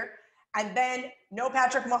last year. And then no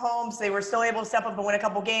Patrick Mahomes. They were still able to step up and win a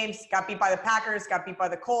couple games. Got beat by the Packers, got beat by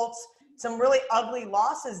the Colts. Some really ugly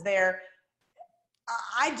losses there.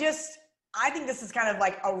 I think this is kind of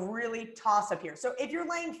like a really toss-up here. So if you're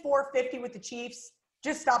laying 450 with the Chiefs,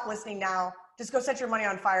 just stop listening now. Just go set your money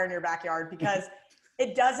on fire in your backyard because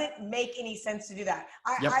It doesn't make any sense to do that.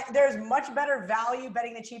 Yep. There's much better value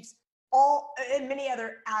betting the Chiefs in many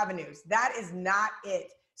other avenues. That is not it.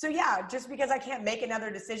 So yeah, just because I can't make another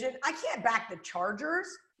decision, I can't back the Chargers.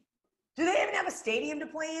 Do they even have a stadium to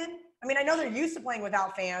play in? I mean, I know they're used to playing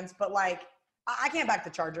without fans, but like, I can't back the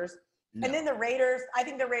Chargers. No. And then the Raiders, I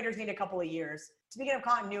think the Raiders need a couple of years. Speaking of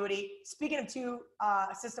continuity, speaking of two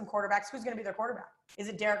system quarterbacks, who's going to be their quarterback? Is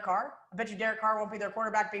it Derek Carr? I bet you Derek Carr won't be their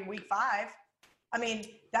quarterback being week 5. I mean,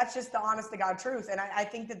 that's just the honest to God truth. And I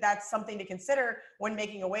think that that's something to consider when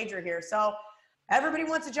making a wager here. So everybody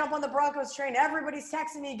wants to jump on the Broncos train. Everybody's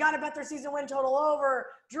texting me, got to bet their season win total over.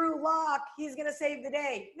 Drew Lock, he's going to save the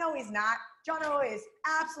day. No, he's not. John Elway is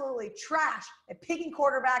absolutely trash at picking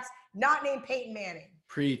quarterbacks not named Peyton Manning.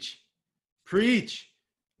 Preach.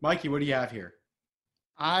 Mikey, what do you have here?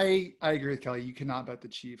 I agree with Kelly. You cannot bet the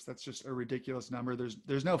Chiefs. That's just a ridiculous number.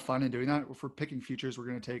 There's no fun in doing that. If we're picking futures, we're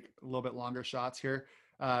going to take a little bit longer shots here.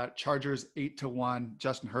 Chargers 8-1.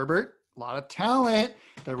 Justin Herbert, a lot of talent.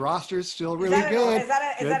 The roster's still really good. Is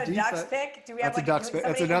that a Ducks pick? Do we have That's a Ducks pick.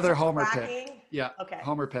 That's another homer pick. Yeah. Okay.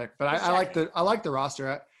 Homer pick. But I like the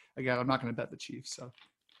roster. Again, I'm not going to bet the Chiefs. So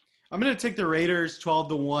I'm going to take the Raiders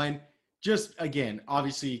 12-1. Just again,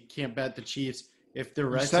 obviously can't bet the Chiefs. If the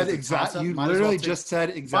rest you literally just said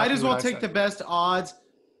exactly. Might as well take the best odds.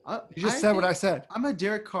 You just said what I said. I'm a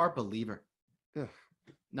Derek Carr believer. Ugh.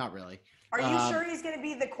 Not really. Are you sure he's going to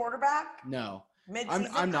be the quarterback? No, mid-season?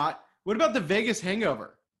 I'm not. What about the Vegas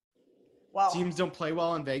hangover? Well, teams don't play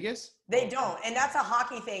well in Vegas. They don't, and that's a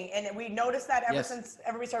hockey thing. And we noticed that ever since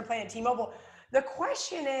everybody started playing at T-Mobile. The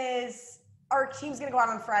question is, are teams going to go out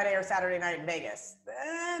on Friday or Saturday night in Vegas?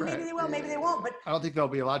 Maybe they will, maybe they won't. But I don't think they'll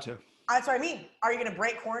be allowed to. That's what I mean. Are you going to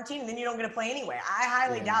break quarantine and then you don't get to play anyway? I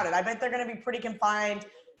highly doubt it. I bet they're going to be pretty confined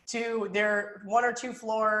to their 1 or 2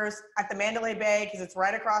 floors at the Mandalay Bay because it's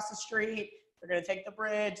right across the street. They're going to take the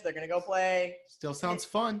bridge. They're going to go play. Still sounds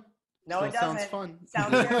fun. No, it doesn't. Sounds fun.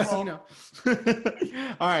 Sounds terrible.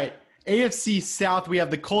 All right. AFC South, we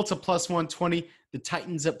have the Colts at plus 120, the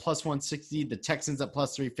Titans at plus 160, the Texans at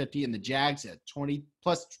plus 350, and the Jags at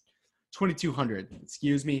plus 2,200.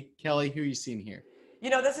 Excuse me. Kelly, who are you seeing here? You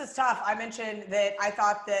know, this is tough. I mentioned that I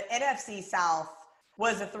thought the NFC South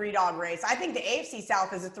was a 3-dog race. I think the AFC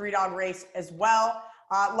South is a 3-dog race as well.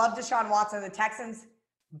 Love Deshaun Watson, the Texans.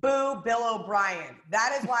 Boo, Bill O'Brien.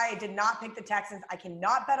 That is why I did not pick the Texans. I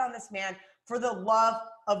cannot bet on this man for the love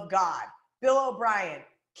of God. Bill O'Brien,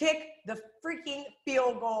 kick the freaking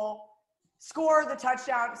field goal, score the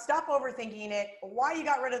touchdown, stop overthinking it. Why you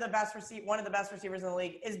got rid of one of the best receivers in the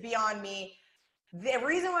league is beyond me. The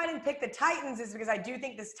reason why I didn't pick the Titans is because I do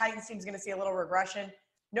think this Titans team is going to see a little regression.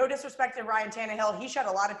 No disrespect to Ryan Tannehill. He shut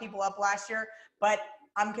a lot of people up last year, but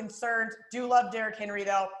I'm concerned. Do love Derrick Henry,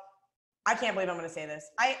 though. I can't believe I'm going to say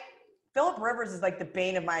this. Phillip Rivers is like the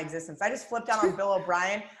bane of my existence. I just flipped out on Bill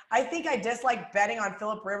O'Brien. I think I dislike betting on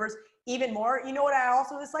Phillip Rivers even more. You know what I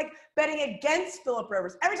also dislike? Betting against Phillip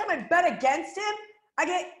Rivers. Every time I bet against him, I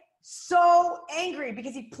get so angry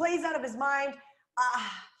because he plays out of his mind.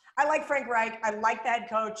 I like Frank Reich. I like the head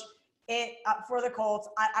coach for the Colts.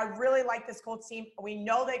 I really like this Colts team. We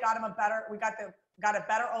know they got him got a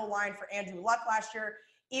better O-line for Andrew Luck last year,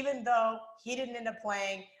 even though he didn't end up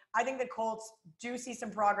playing. I think the Colts do see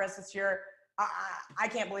some progress this year. I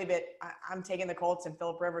can't believe it. I'm taking the Colts and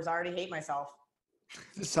Phillip Rivers. I already hate myself.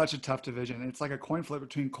 It's such a tough division. It's like a coin flip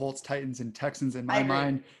between Colts, Titans, and Texans. In my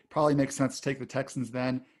mind, probably makes sense to take the Texans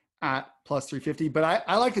then at plus 350. But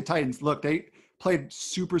I like the Titans. Look, they played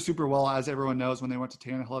super, super well, as everyone knows, when they went to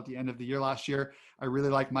Tannehill at the end of the year last year. I really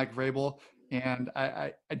like Mike Vrabel. And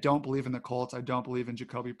I don't believe in the Colts. I don't believe in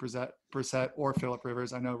Jacoby Brissett or Phillip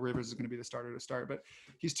Rivers. I know Rivers is going to be the starter to start, but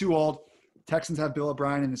he's too old. Texans have Bill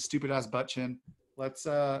O'Brien and his stupid ass butt chin. Let's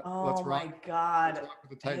rock. Oh my God,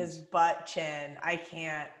 his butt chin. I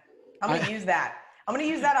can't. I'm going to use that. I'm going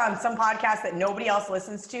to use that on some podcast that nobody else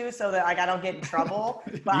listens to, so that I don't get in trouble.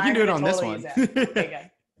 But you can do it on totally this one. Okay,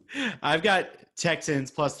 good. I've got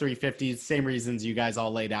Texans plus 350. Same reasons you guys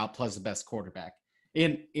all laid out, plus the best quarterback.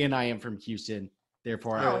 And I am from Houston,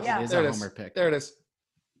 therefore it is a homer pick. There it is.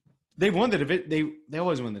 They won the division. They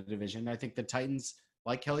always win the division. I think the Titans,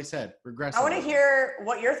 like Kelly said, regress. I want to hear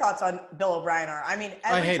what your thoughts on Bill O'Brien are. I mean,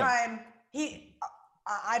 every time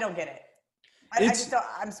I don't get it.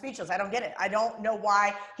 I'm speechless. I don't get it. I don't know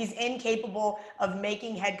why he's incapable of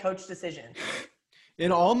making head coach decisions.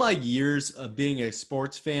 In all my years of being a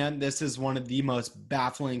sports fan, this is one of the most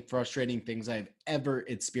baffling, frustrating things I've ever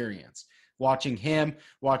experienced. Watching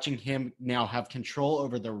him now have control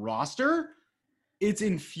over the roster, it's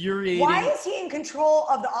infuriating. Why is he in control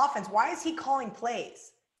of the offense? Why is he calling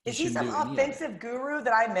plays? Is he some offensive guru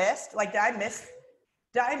that I missed? Like, did I miss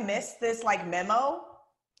Did I miss this like memo?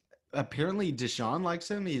 Apparently Deshaun likes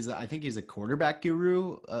him. I think he's a quarterback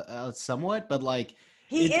guru, somewhat, but like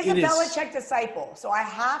He is a it is. Belichick disciple, so I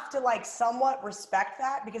have to like somewhat respect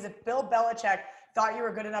that, because if Bill Belichick thought you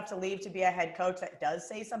were good enough to leave to be a head coach, that does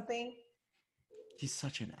say something. He's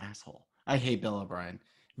such an asshole. I hate Bill O'Brien.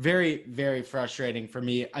 Very, very frustrating for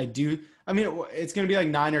me. I mean, it's going to be like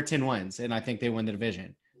 9 or 10 wins, and I think they win the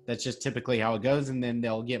division. That's just typically how it goes, and then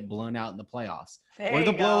they'll get blown out in the playoffs. There Or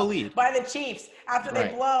they'll you blow a go. lead. By the Chiefs after they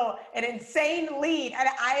Right. blow an insane lead. And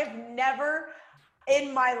I have never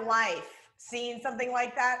in my life seen something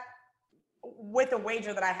like that with a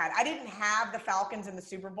wager that I had. I didn't have the Falcons in the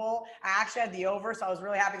Super Bowl. I actually had the over, so I was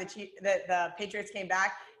really happy that the Patriots came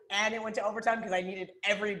back and it went to overtime because I needed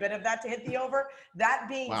every bit of that to hit the over. That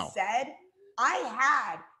being said, I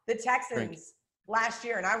had the Texans last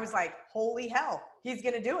year, and I was like, holy hell, he's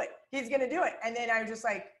going to do it. He's going to do it. And then I was just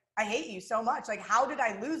like, I hate you so much. Like, how did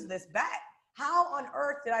I lose this bet? How on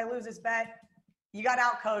earth did I lose this bet? You got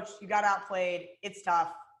outcoached. You got outplayed. It's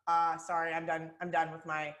tough. Sorry, I'm done. I'm done with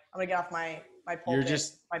I'm going to get off my pulpit. You're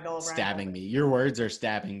just stabbing me. Your words are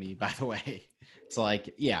stabbing me, by the way. It's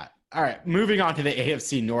like, yeah. All right. Moving on to the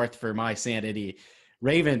AFC North for my sanity.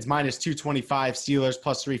 Ravens minus 225, Steelers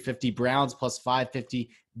plus 350, Browns plus 550,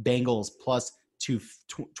 Bengals plus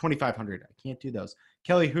 2,500. I can't do those.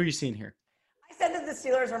 Kelly, who are you seeing here? I said that the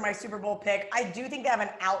Steelers were my Super Bowl pick. I do think they have an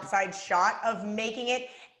outside shot of making it,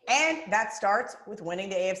 and that starts with winning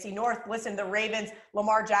the AFC North. Listen, the Ravens,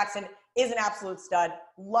 Lamar Jackson is an absolute stud.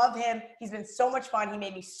 Love him. He's been so much fun. He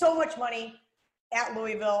made me so much money at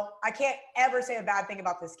Louisville. I can't ever say a bad thing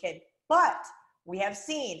about this kid. But we have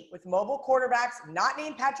seen with mobile quarterbacks, not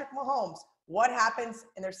named Patrick Mahomes, what happens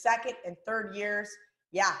in their second and third years.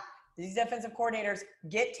 Yeah, these defensive coordinators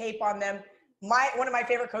get tape on them. One of my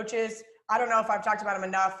favorite coaches, I don't know if I've talked about him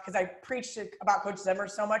enough because I preached about Coach Zimmer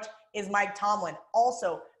so much, is Mike Tomlin.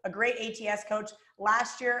 Also a great ATS coach.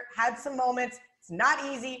 Last year had some moments. It's not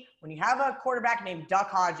easy when you have a quarterback named Duck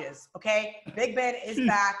Hodges, okay? Big Ben is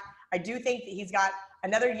back. I do think that he's got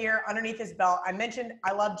another year underneath his belt. I mentioned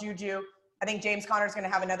I love Juju. I think James Conner's going to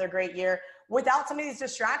have another great year. Without some of these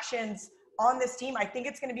distractions on this team, I think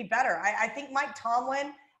it's going to be better. I think Mike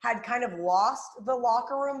Tomlin had kind of lost the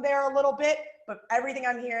locker room there a little bit, but everything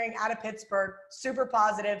I'm hearing out of Pittsburgh, super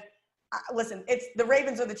positive. Listen, the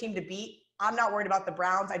Ravens are the team to beat. I'm not worried about the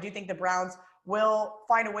Browns. I do think the Browns will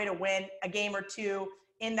find a way to win a game or two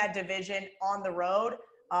in that division on the road,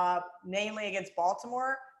 namely against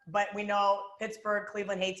Baltimore. But we know Pittsburgh,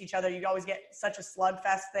 Cleveland hates each other. You always get such a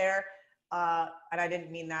slugfest there. And I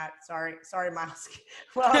didn't mean that. Sorry, Miles.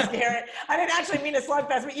 Well, Garrett, I didn't actually mean a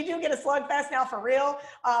slugfest, but you do get a slugfest now for real.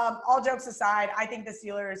 All jokes aside, I think the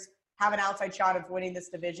Steelers have an outside shot of winning this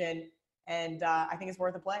division, and I think it's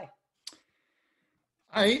worth a play.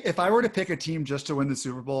 If I were to pick a team just to win the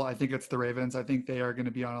Super Bowl, I think it's the Ravens. I think they are going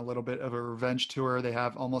to be on a little bit of a revenge tour. They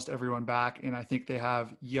have almost everyone back, and I think they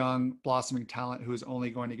have young, blossoming talent who is only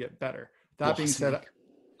going to get better. That being said,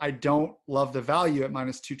 I don't love the value at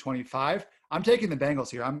minus 225. I'm taking the Bengals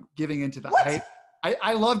here. I'm giving into the hype.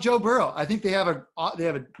 I love Joe Burrow. I think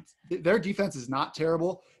their defense is not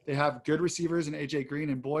terrible. They have good receivers in AJ Green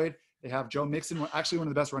and Boyd. They have Joe Mixon, actually one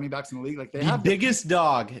of the best running backs in the league. Like they have the biggest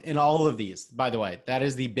dog in all of these, by the way. That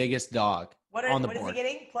is the biggest dog on the board. What is he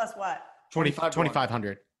getting? Plus what?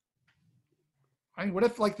 2,500. I mean, what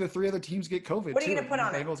if like the three other teams get COVID? What are you going to put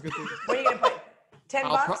on it? What are you going to put?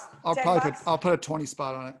 $10? I'll put a 20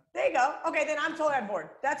 spot on it. There you go. Okay, then I'm totally on board.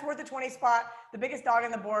 That's worth a 20 spot. The biggest dog on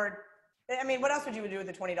the board. I mean, what else would you do with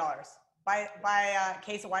the $20? Buy a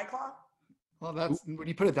case of White Claw? Well, that's when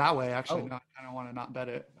you put it that way. Actually, I don't want to not bet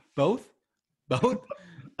it. Both. So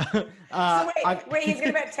wait, he's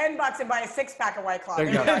gonna bet $10 and buy a 6-pack of White Claw. There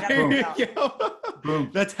you go.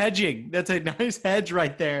 Boom. That's hedging. That's a nice hedge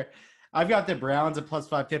right there. I've got the Browns at plus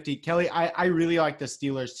 550. Kelly, I really like the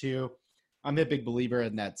Steelers too. I'm a big believer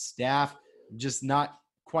in that staff. I'm just not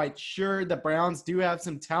quite sure the Browns do have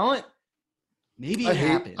some talent. Maybe it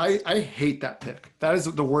happens. I hate that pick. That is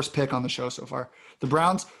the worst pick on the show so far. The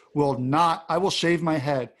Browns will not. I will shave my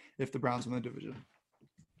head if the Browns win the division.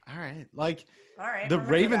 All right. The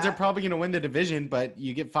Ravens are probably going to win the division, but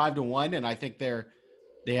you get 5-1, and I think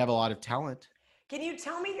they have a lot of talent. Can you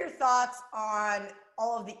tell me your thoughts on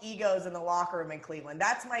all of the egos in the locker room in Cleveland?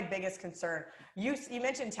 That's my biggest concern. You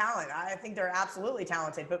mentioned talent. I think they're absolutely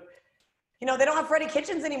talented, but they don't have Freddie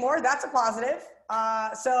Kitchens anymore. That's a positive.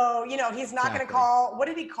 So he's not going to call. What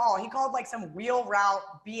did he call? He called like some wheel route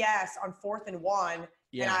BS on 4th and 1.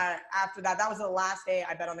 Yeah. And after that was the last day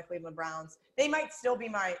I bet on the Cleveland Browns. They might still be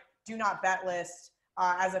my do not bet list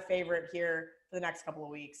as a favorite here for the next couple of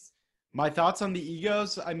weeks. My thoughts on the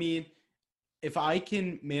egos. I mean, if I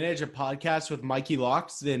can manage a podcast with Mikey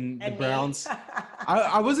Locks, then the And Browns.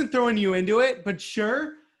 I wasn't throwing you into it, but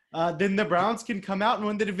sure. Then the Browns can come out and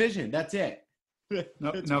win the division. That's it.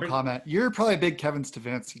 No comment. You're probably a big Kevin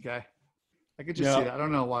Stefanski guy. I could just see that. I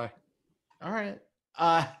don't know why. All right.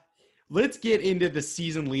 Let's get into the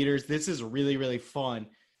season leaders. This is really, really fun.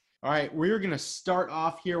 All right. We're going to start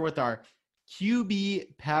off here with our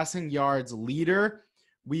QB passing yards leader.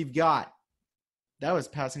 We've got, that was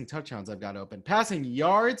passing touchdowns I've got open. Passing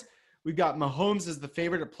yards, we've got Mahomes as the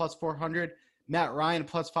favorite at plus 400, Matt Ryan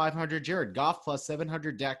plus 500, Jared Goff plus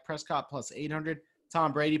 700, Dak Prescott plus 800,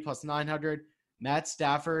 Tom Brady plus 900, Matt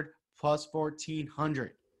Stafford plus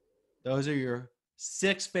 1,400. Those are your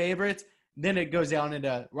 6 favorites. Then it goes down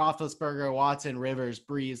into Roethlisberger, Watson, Rivers,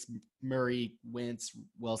 Breeze, Murray, Wentz,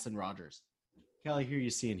 Wilson, Rodgers. Kelly, who are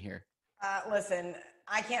you seeing here? Listen,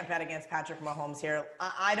 I can't bet against Patrick Mahomes here.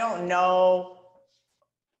 I don't know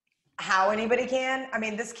how anybody can. I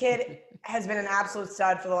mean, this kid has been an absolute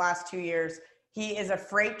stud for the last 2 years. He is a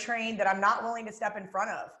freight train that I'm not willing to step in front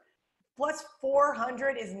of. Plus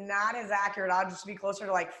 400 is not as accurate. I'll just be closer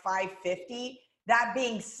to like 550. That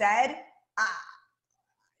being said,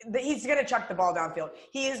 he's going to chuck the ball downfield.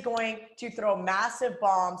 He is going to throw massive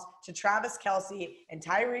bombs to Travis Kelce and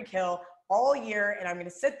Tyreek Hill all year. And I'm going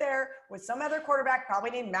to sit there with some other quarterback,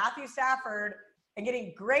 probably named Matthew Stafford, and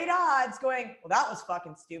getting great odds going, well, that was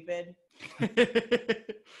fucking stupid.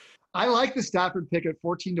 I like the Stafford pick at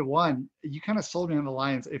 14-1. You kind of sold me on the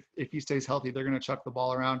Lions. If he stays healthy, they're going to chuck the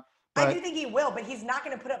ball around. But I do think he will, but he's not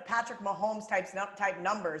going to put up Patrick Mahomes type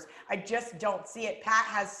numbers. I just don't see it. Pat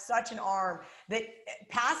has such an arm that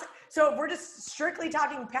So if we're just strictly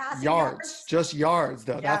talking passing yards, just yards,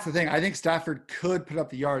 though. Yeah. That's the thing. I think Stafford could put up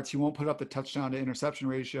the yards. He won't put up the touchdown to interception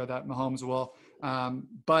ratio that Mahomes will.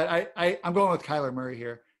 But I'm going with Kyler Murray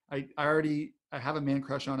here. I have a man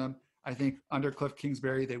crush on him. I think under Cliff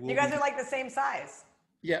Kingsbury, they will. You guys are like the same size.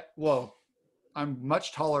 Yeah. Whoa. I'm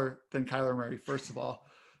much taller than Kyler Murray, first of all.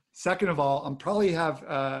 Second of all, I'm probably have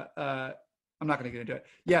I'm not going to get into it.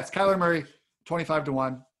 Yes, Kyler Murray,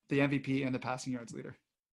 25-1, the MVP and the passing yards leader.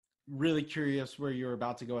 Really curious where you're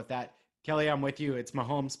about to go with that. Kelly, I'm with you. It's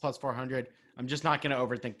Mahomes plus 400. I'm just not going to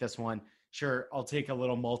overthink this one. Sure, I'll take a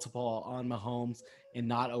little multiple on Mahomes and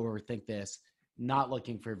not overthink this. Not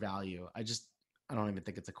looking for value. I don't even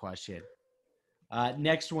think it's a question.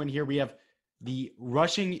 Next one here, we have the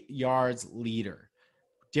rushing yards leader.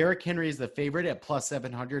 Derrick Henry is the favorite at plus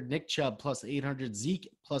 700. Nick Chubb plus 800. Zeke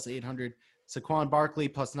plus 800. Saquon Barkley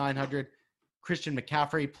plus 900. Christian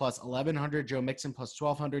McCaffrey plus 1,100. Joe Mixon plus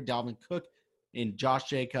 1,200. Dalvin Cook and Josh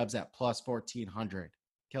Jacobs at plus 1,400.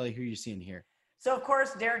 Kelly, who are you seeing here? So, of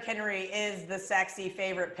course, Derrick Henry is the sexy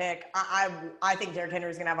favorite pick. I think Derrick Henry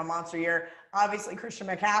is going to have a monster year. Obviously, Christian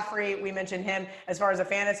McCaffrey, we mentioned him as far as a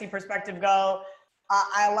fantasy perspective go.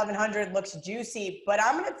 1,100 looks juicy, but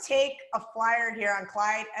I'm going to take a flyer here on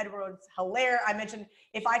Clyde Edwards-Helaire. I mentioned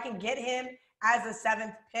if I can get him as a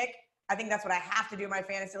 7th pick, I think that's what I have to do in my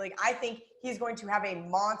fantasy league. I think he's going to have a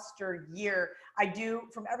monster year. I do,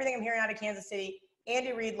 from everything I'm hearing out of Kansas City,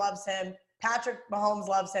 Andy Reid loves him. Patrick Mahomes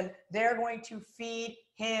loves him. They're going to feed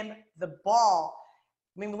him the ball.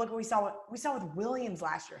 I mean, look what we saw with Williams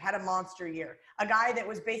last year, had a monster year. A guy that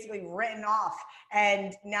was basically written off.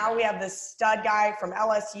 And now we have this stud guy from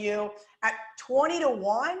LSU at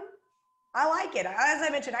 20-1. I like it. As I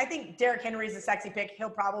mentioned, I think Derrick Henry is a sexy pick. He'll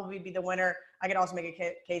probably be the winner. I could also make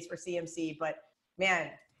a case for CMC, but man,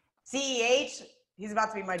 CEH, he's about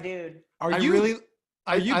to be my dude. Are you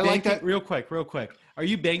banking, like that. Real quick. Are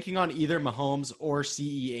you banking on either Mahomes or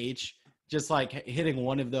CEH? Just like hitting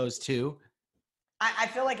one of those two? I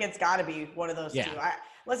feel like it's got to be one of those two.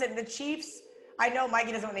 Listen, the Chiefs, I know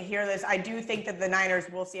Mikey doesn't want to hear this. I do think that the Niners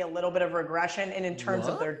will see a little bit of regression in terms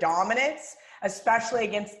of their dominance, especially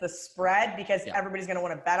against the spread, because everybody's going to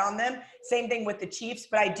want to bet on them. Same thing with the Chiefs,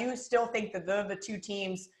 but I do still think that they're the two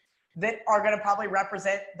teams that are going to probably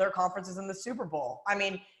represent their conferences in the Super Bowl. I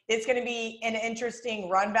mean, it's going to be an interesting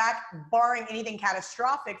run back, barring anything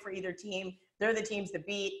catastrophic for either team. They're the teams to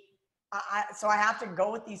beat. So I have to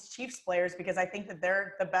go with these Chiefs players because I think that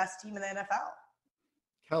they're the best team in the NFL.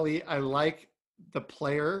 Kelly, I like the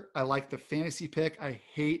player. I like the fantasy pick. I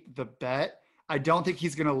hate the bet. I don't think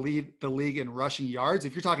he's going to lead the league in rushing yards.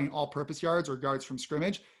 If you're talking all-purpose yards or yards from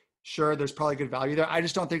scrimmage, sure, there's probably good value there. I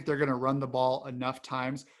just don't think they're going to run the ball enough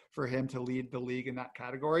times for him to lead the league in that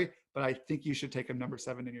category. But I think you should take him number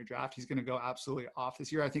 7 in your draft. He's going to go absolutely off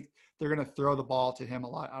this year. I think they're going to throw the ball to him a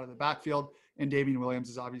lot out of the backfield. And Damian Williams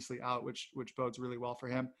is obviously out, which bodes really well for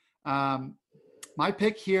him. My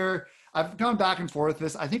pick here, I've gone back and forth with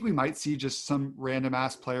this. I think we might see just some random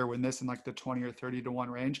ass player win this in like the 20 or 30 to 1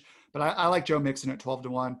 range. But I like Joe Mixon at 12 to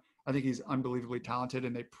 1. I think he's unbelievably talented,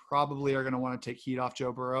 and they probably are going to want to take heat off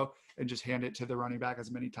Joe Burrow and just hand it to the running back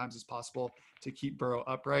as many times as possible to keep Burrow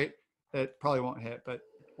upright. It probably won't hit, but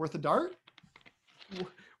worth a dart?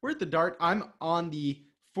 Worth the dart. I'm on the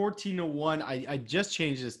 14 to 1. I just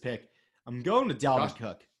changed this pick. I'm going to Dalvin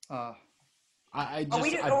Cook. Are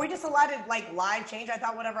we just allowed to like live change? I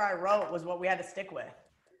thought whatever I wrote was what we had to stick with.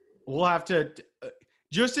 We'll have to,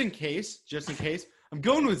 just in case, I'm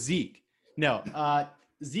going with Zeke. No,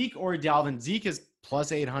 Zeke or Dalvin. Zeke is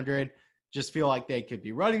plus 800. Just feel like they could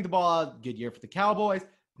be running the ball. Good year for the Cowboys.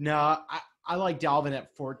 No, I like Dalvin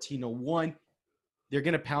at 14 to 1. They're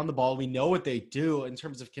going to pound the ball. We know what they do in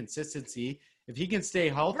terms of consistency. If he can stay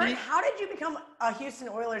healthy. Vern, how did you become a Houston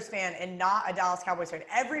Oilers fan and not a Dallas Cowboys fan?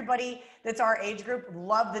 Everybody that's our age group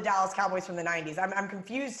loved the Dallas Cowboys from the 90s. I'm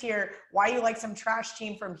confused here why you like some trash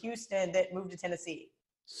team from Houston that moved to Tennessee.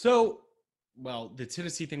 So, well, the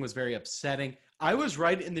Tennessee thing was very upsetting. I was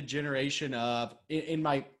right in the generation of,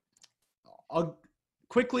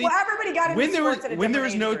 quickly. Well, everybody got into sports at a when there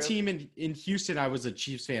was no group. team in Houston, I was a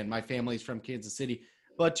Chiefs fan. My family's from Kansas City.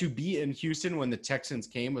 But to be in Houston when the Texans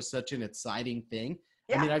came was such an exciting thing.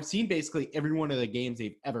 Yeah. I mean, I've seen basically every one of the games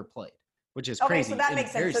they've ever played, which is crazy. Okay, so that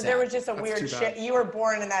makes sense. So there was just a weird shift. You were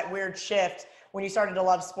born in that weird shift when you started to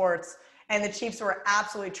love sports, and the Chiefs were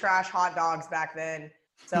absolutely trash hot dogs back then.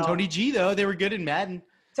 So Tony G, though, they were good in Madden.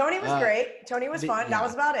 Tony was great. Tony was fun. That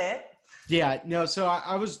was about it. Yeah, no, so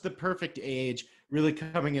I was the perfect age, really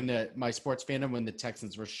coming into my sports fandom when the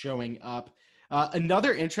Texans were showing up.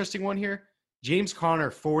 Another interesting one here, James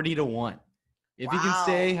Conner, 40 to 1. If he can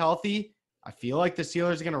stay healthy, I feel like the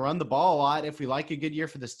Steelers are going to run the ball a lot. If we like a good year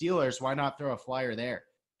for the Steelers, why not throw a flyer there?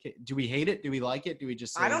 Do we hate it? Do we like it? Do we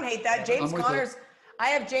just say, I don't hate that. James Conner's – I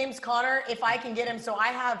have James Conner if I can get him. So I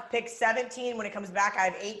have pick 17. When it comes back, I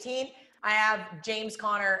have 18. I have James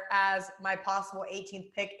Conner as my possible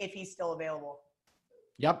 18th pick if he's still available.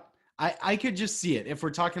 Yep. I could just see it. If we're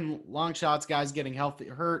talking long shots, guys getting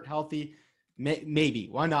healthy, maybe.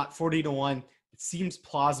 Why not? 40 to 1. It seems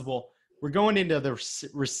plausible. We're going into the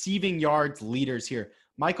receiving yards leaders here.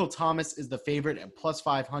 Michael Thomas is the favorite at plus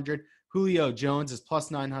 500. Julio Jones is plus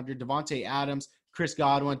 900. Devontae Adams, Chris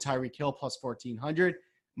Godwin, Tyreek Hill plus 1,400.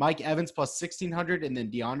 Mike Evans plus 1,600. And then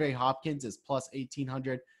DeAndre Hopkins is plus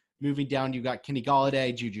 1,800. Moving down, you got Kenny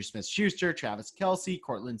Golladay, Juju Smith-Schuster, Travis Kelce,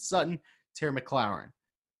 Cortland Sutton, Terry McLaurin.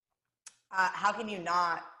 How can you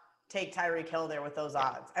not take Tyreek Hill there with those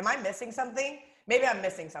odds? Am I missing something? Maybe I'm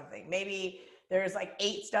missing something. Maybe there's like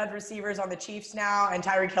 8 stud receivers on the Chiefs now, and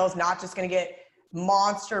Tyreek Hill's not just going to get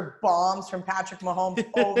monster bombs from Patrick Mahomes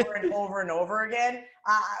over and over and over again.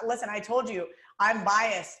 Listen, I told you, I'm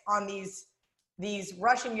biased on these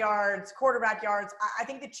rushing yards, quarterback yards. I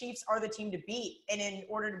think the Chiefs are the team to beat. And in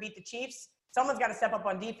order to beat the Chiefs, someone's got to step up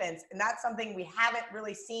on defense. And that's something we haven't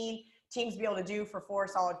really seen teams be able to do for 4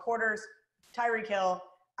 solid quarters. Tyreek Hill,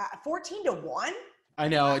 14 to 1. I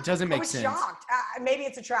know, it doesn't make sense. I was shocked. Maybe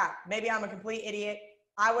it's a trap. Maybe I'm a complete idiot.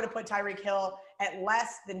 I would have put Tyreek Hill at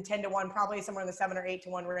less than 10 to 1, probably somewhere in the 7 or 8 to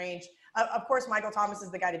 1 range. Of course, Michael Thomas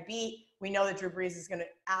is the guy to beat. We know that Drew Brees is going to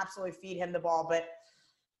absolutely feed him the ball, but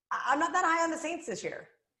I'm not that high on the Saints this year.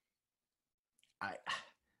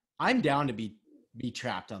 I'm down to be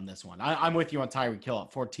trapped on this one. I'm with you on Tyreek Hill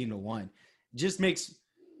at 14 to 1. Just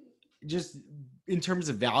in terms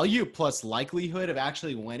of value plus likelihood of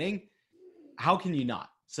actually winning, how can you not?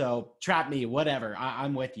 So trap me, whatever.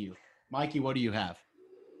 I'm with you. Mikey, what do you have?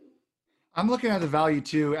 I'm looking at the value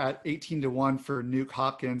too at 18 to 1 for Nuke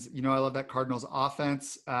Hopkins. You know, I love that Cardinals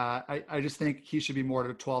offense. I just think he should be more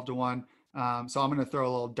to 12 to 1. So I'm going to throw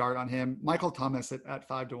a little dart on him. Michael Thomas at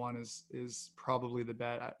 5 to 1 is probably the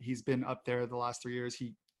bet. He's been up there the last 3 years.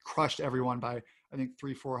 He crushed everyone by, I think,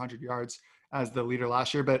 300-400 yards as the leader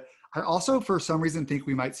last year. But I also, for some reason, think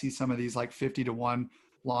we might see some of these like 50 to 1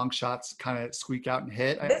 long shots kind of squeak out and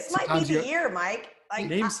hit. This might be the year, Mike.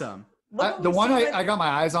 Name some. The one I got my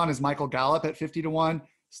eyes on is Michael Gallup at 50 to 1,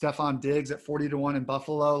 Stephon Diggs at 40 to 1 in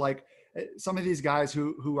Buffalo. Like some of these guys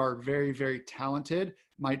who are very, very talented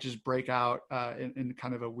might just break out in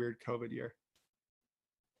kind of a weird COVID year.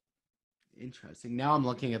 Interesting. Now I'm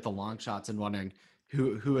looking at the long shots and wondering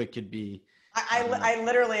who it could be. I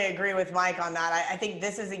literally agree with Mike on that. I think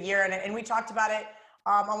this is a year, and we talked about it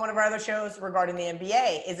on one of our other shows regarding the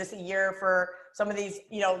NBA. Is this a year for some of these,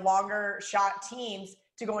 longer shot teams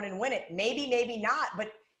to go in and win it? Maybe, maybe not.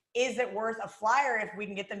 But is it worth a flyer if we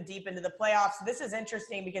can get them deep into the playoffs? This is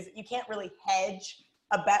interesting because you can't really hedge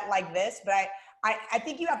a bet like this. But I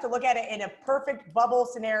think you have to look at it in a perfect bubble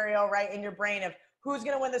scenario, right, in your brain of who's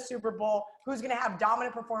going to win the Super Bowl, who's going to have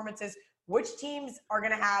dominant performances, which teams are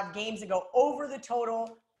going to have games that go over the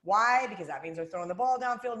total. Why? Because that means they're throwing the ball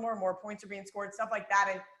downfield more points are being scored, stuff like that.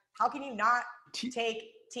 And how can you not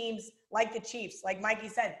take teams like the Chiefs, like Mikey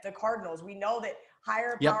said, the Cardinals? We know that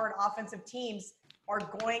higher powered offensive teams are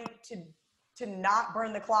going to not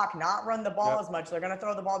burn the clock, not run the ball as much. They're going to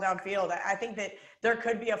throw the ball downfield. I think that there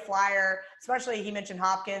could be a flyer, especially he mentioned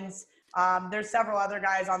Hopkins. There's several other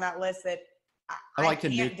guys on that list that I like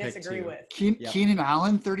can't disagree with. Keenan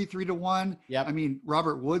Allen, 33-1. Yep. I mean,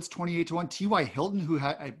 Robert Woods, 28-1. T.Y. Hilton, who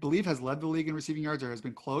I believe has led the league in receiving yards or has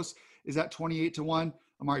been close, is at 28-1.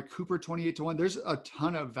 Amari Cooper, 28-1. There's a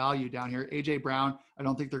ton of value down here. A.J. Brown, I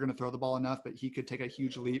don't think they're going to throw the ball enough, but he could take a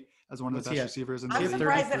huge leap as one of the best receivers in the league. I'm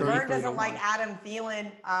surprised that Vern doesn't like Adam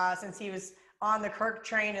Thielen since he was on the Kirk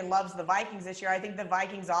train and loves the Vikings this year. I think the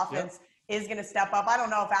Vikings offense is going to step up. I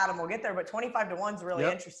don't know if Adam will get there, but 25-1 is really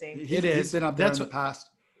interesting. He's been up there in the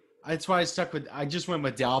past. That's why I just went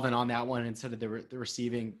with Dalvin on that one instead of the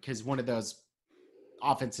receiving, because one of those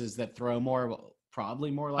offenses that throw more,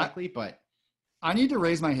 probably more likely, but I need to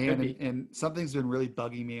raise my hand, and something's been really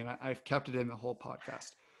bugging me, and I've kept it in the whole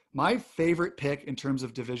podcast. My favorite pick in terms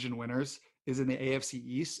of division winners is in the AFC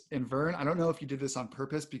East. And Vern, I don't know if you did this on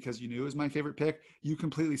purpose because you knew it was my favorite pick. You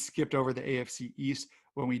completely skipped over the AFC East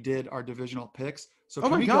when we did our divisional picks. So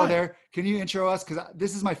can we go there? Can you intro us? Because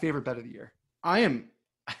this is my favorite bet of the year. I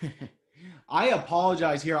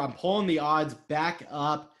apologize here. I'm pulling the odds back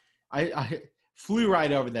up. I flew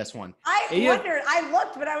right over this one. I wondered. I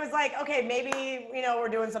looked, but I was like, okay, maybe, we're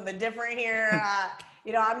doing something different here.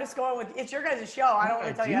 I'm just going with, it's your guys' show. I don't want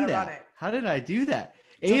to tell you how to run it. How did I do that?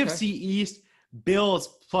 AFC East,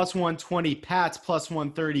 Bills plus 120, Pats plus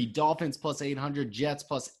 130, Dolphins plus 800, Jets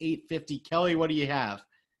plus 850. Kelly, what do you have?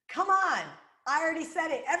 Come on. I already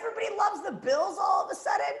said it. Everybody loves the Bills all of a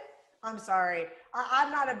sudden. I'm sorry.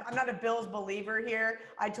 I'm not a Bills believer here.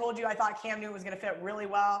 I told you I thought Cam Newton was going to fit really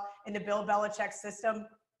well into Bill Belichick's system.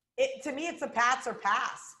 To me, it's a Pats or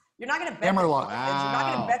pass. You're not going to bet the Dolphins. You're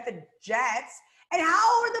not going to bet the Jets. And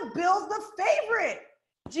how are the Bills the favorite?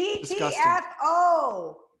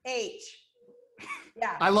 GTFOH.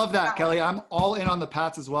 Yeah. I love that, Kelly. I'm all in on the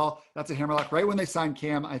Pats as well. That's a hammerlock. Right when they signed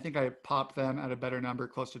Cam, I think I popped them at a better number,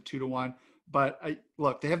 close to 2-1. But I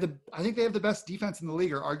think they have the best defense in the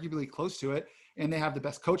league, or arguably close to it, and they have the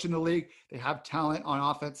best coach in the league. They have talent on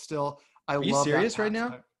offense still. Are you serious right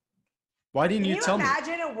now? Why didn't you tell me? Can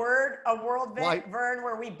you imagine a world, Vern,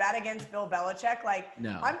 where we bet against Bill Belichick?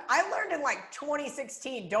 No. I learned in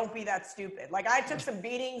 2016, don't be that stupid. I took some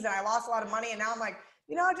beatings and I lost a lot of money, and now I'm like,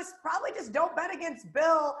 just don't bet against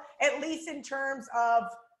Bill, at least in terms of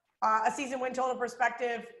a season win total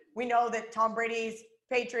perspective. We know that Tom Brady's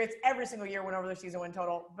Patriots every single year went over their season win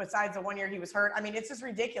total, besides the one year he was hurt. I mean, it's just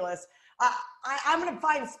ridiculous. I'm going to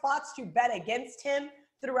find spots to bet against him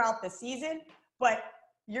throughout the season, but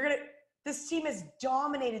this team has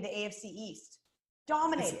dominated the AFC East.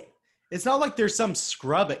 Dominated. It's not like there's some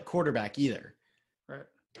scrub at quarterback either. Right.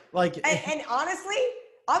 And honestly,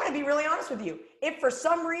 I'm going to be really honest with you. If for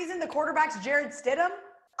some reason the quarterback's Jared Stidham,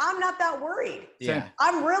 I'm not that worried. Yeah.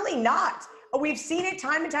 I'm really not. We've seen it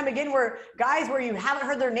time and time again where guys where you haven't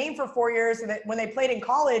heard their name for 4 years and when they played in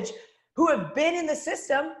college, who have been in the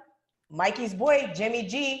system, Mikey's boy, Jimmy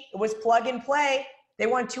G, it was plug and play. They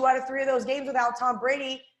won 2 out of 3 of those games without Tom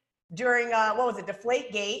Brady during,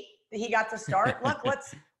 Deflategate that he got to start. Look,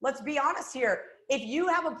 let's be honest here. If you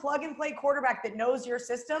have a plug and play quarterback that knows your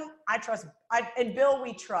system, and Bill,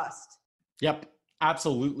 we trust. Yep,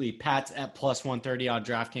 absolutely. Pat's at plus 130 on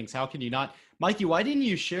DraftKings. How can you not? Mikey, why didn't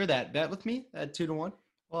you share that bet with me at 2-1?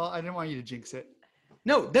 Well, I didn't want you to jinx it.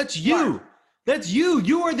 No, that's you. What? That's you.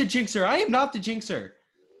 You are the jinxer. I am not the jinxer.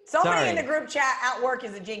 Somebody in the group chat at work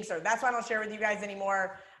is a jinxer. That's why I don't share with you guys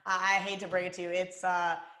anymore. I hate to bring it to you. It's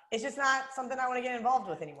just not something I want to get involved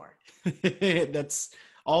with anymore. That's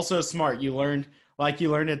also smart. You learned in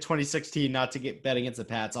 2016 not to bet against the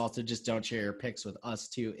Pats. Also, just don't share your picks with us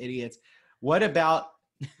two idiots. What about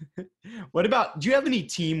do you have any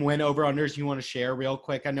team win over unders you want to share real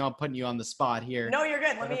quick? I know I'm putting you on the spot here. No, you're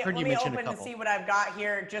good. Let me open and see what I've got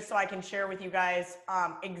here just so I can share with you guys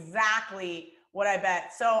exactly what I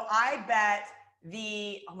bet. So I bet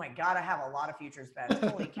oh my God, I have a lot of futures bets.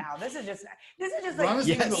 Holy cow. This is just like this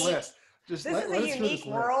is a unique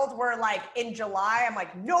world where in July, I'm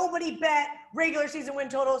like, nobody bet regular season win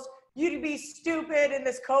totals. You'd be stupid in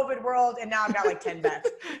this COVID world. And now I've got 10 bets.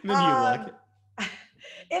 Then you look.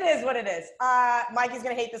 It is what it is. Mikey's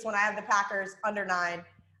going to hate this one. I have the Packers under 9.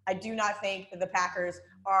 I do not think that the Packers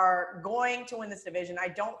are going to win this division. I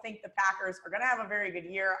don't think the Packers are going to have a very good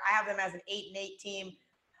year. I have them as an 8-8 team.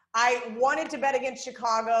 I wanted to bet against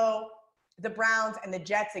Chicago, the Browns, and the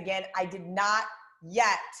Jets again. I did not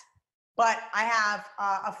yet, but I have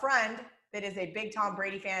a friend that is a big Tom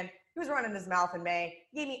Brady fan. He was running his mouth in May.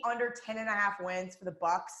 He gave me under 10.5 wins for the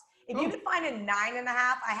Bucks. If you could find a 9.5,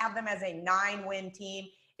 I have them as a 9-win team.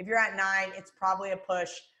 If you're at 9, it's probably a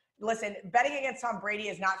push. Listen, betting against Tom Brady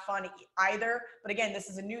is not fun either. But again, this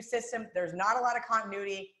is a new system. There's not a lot of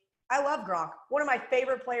continuity. I love Gronk. One of my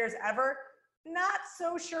favorite players ever. Not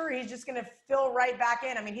so sure he's just going to fill right back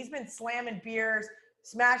in. I mean, he's been slamming beers,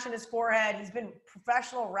 smashing his forehead. He's been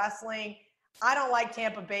professional wrestling. I don't like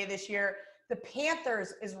Tampa Bay this year. The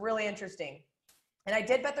Panthers is really interesting. And I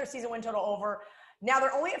did bet their season win total over. Now,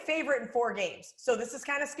 they're only a favorite in 4 games. So this is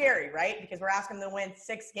kind of scary, right? Because we're asking them to win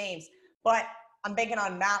 6 games. But I'm banking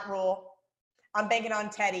on Matt Rule. I'm banking on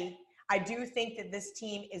Teddy. I do think that this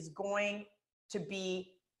team is going to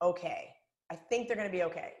be okay. I think they're going to be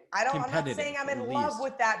okay. I'm not saying I'm in love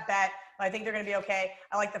with that bet, but I think they're going to be okay.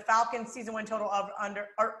 I like the Falcons season win total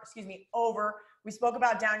over. We spoke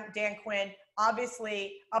about Dan Quinn.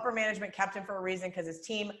 Obviously, upper management kept him for a reason because his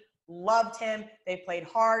team loved him. They played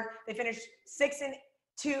hard. They finished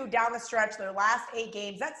 6-2 down the stretch, their last 8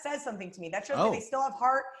 games. That says something to me. That shows that they still have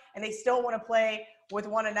heart and they still want to play with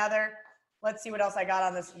one another. Let's see what else I got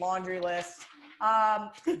on this laundry list.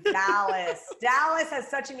 Dallas. Dallas has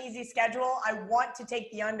such an easy schedule. I want to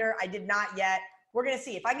take the under. I did not yet. We're going to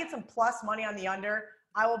see. If I get some plus money on the under,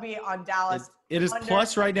 I will be on Dallas. It is under.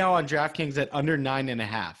 Plus right now on DraftKings at under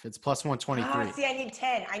 9.5. It's plus 123. See, I need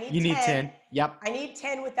 10. You need 10. Yep. I need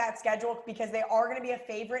 10 with that schedule because they are going to be a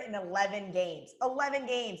favorite in 11 games. 11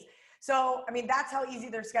 games. So, I mean, that's how easy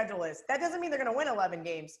their schedule is. That doesn't mean they're going to win 11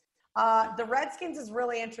 games. The Redskins is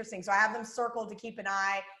really interesting. So I have them circled to keep an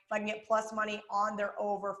eye if I can get plus money on their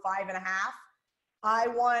over 5.5. I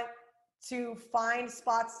want to find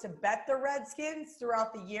spots to bet the Redskins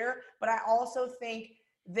throughout the year, but I also think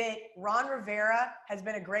that Ron Rivera has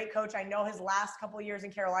been a great coach. I know his last couple of years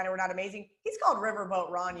in Carolina were not amazing. He's called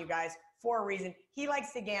Riverboat Ron, you guys, for a reason. He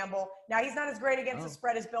likes to gamble. Now, he's not as great against the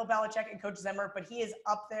spread as Bill Belichick and Coach Zimmer, but he is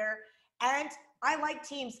up there. And I like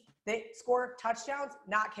teams that score touchdowns,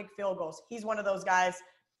 not kick field goals. He's one of those guys.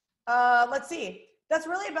 Let's see. That's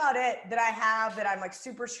really about it that I have that I'm like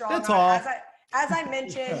super strong That's on. all. As I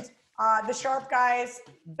mentioned, the Sharp guys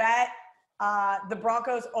bet the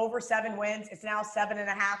Broncos over 7 wins. It's now 7.5.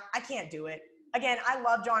 I can't do it. Again, I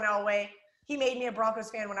love John Elway. He made me a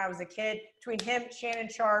Broncos fan when I was a kid. Between him, Shannon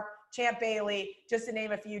Sharp, Champ Bailey, just to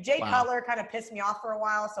name a few. Jay Cutler kind of pissed me off for a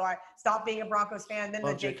while, so I stopped being a Broncos fan. Then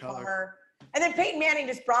the Jake Plummer. And then Peyton Manning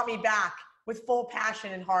just brought me back with full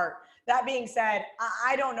passion and heart. That being said,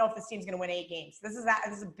 I don't know if this team's going to win 8 games. This is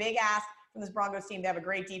a big ask from this Broncos team. They have a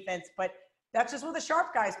great defense, but that's just what the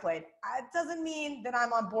Sharp guys played. It doesn't mean that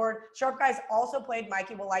I'm on board. Sharp guys also played,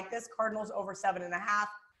 Mikey will like this, Cardinals over 7.5.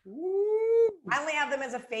 I only have them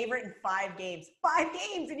as a favorite in 5 games. 5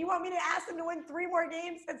 games, and you want me to ask them to win 3 more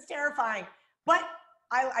games? That's terrifying. But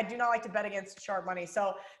I do not like to bet against sharp money.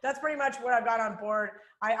 So that's pretty much what I've got on board.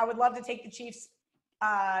 I would love to take the Chiefs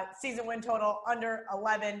season win total under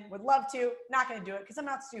 11. Would love to. Not going to do it because I'm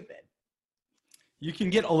not stupid. You can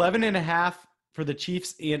get 11.5 for the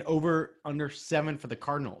Chiefs and over under 7 for the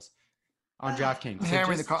Cardinals on DraftKings.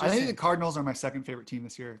 I think the Cardinals are my second favorite team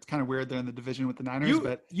this year. It's kind of weird they're in the division with the Niners,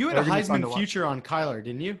 but you had a Heisman future on Kyler,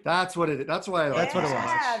 didn't you? That's what it is. That's why I like That's what it was.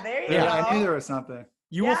 Yeah, there you go. I knew there was something.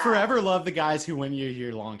 You will forever love the guys who win you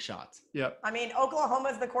your long shots. Yep. I mean,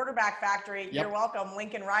 Oklahoma's the quarterback factory. Yep. You're welcome.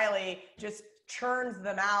 Lincoln Riley just churns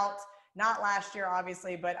them out. Not last year,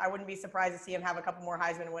 obviously, but I wouldn't be surprised to see him have a couple more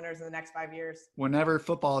Heisman winners in the next 5 years. Whenever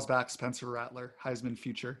football is back, Spencer Rattler, Heisman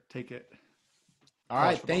future. Take it. All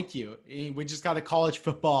right, thank you. We just got a college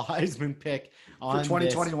football Heisman pick on for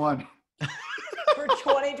 2021. For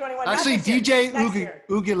 2021. Actually, DJ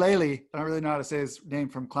Ugalele, I don't really know how to say his name,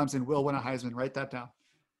 from Clemson, will win a Heisman. Write that down.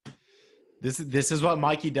 This is what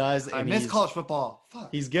Mikey does. I miss college football. Fuck.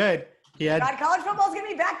 He's good. God, college football is going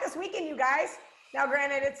to be back this weekend, you guys. Now,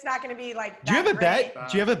 granted, it's not going to be like. Do you have a bet?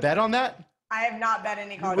 Do you have a bet on that? I have not bet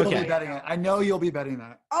any college football. football. Be betting it. I know you'll be betting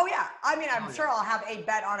that. Oh yeah, I mean, I'm sure I'll have a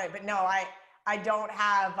bet on it, but no, I don't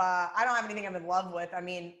have anything I'm in love with. I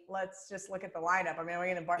mean, let's just look at the lineup. I mean, are we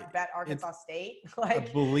going to bet Arkansas State? I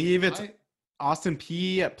believe it's Austin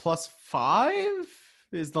P at +5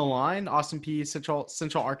 is the line. Austin P, Central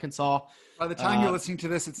Arkansas. By the time you're listening to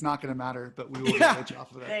this, it's not going to matter, but we will get rich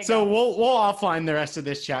off of it. So we'll offline the rest of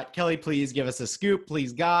this chat. Kelly, please give us a scoop,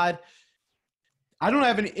 please, God. I don't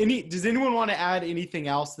have any. Does anyone want to add anything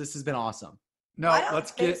else? This has been awesome. No,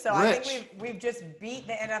 let's get rich. I think we've just beat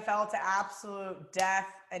the NFL to absolute death,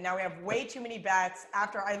 and now we have way too many bets.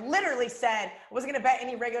 After I literally said I wasn't going to bet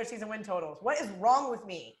any regular season win totals. What is wrong with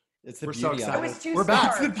me? It's the We're beauty so of it. It was 2 We're stars.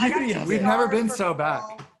 back. It's the beauty of it. We've never been so back.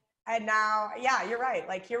 And now, yeah, you're right.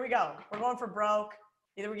 Like, here we go. We're going for broke.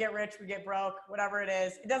 Either we get rich, we get broke, whatever it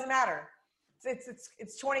is. It doesn't matter.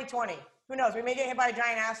 It's 2020. Who knows? We may get hit by a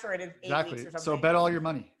giant asteroid in 8 weeks or something. So bet all your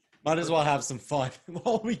money. Might as well have some fun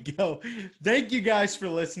while we go. Thank you guys for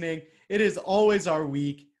listening. It is always our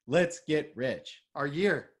week. Let's get rich. Our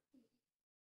year.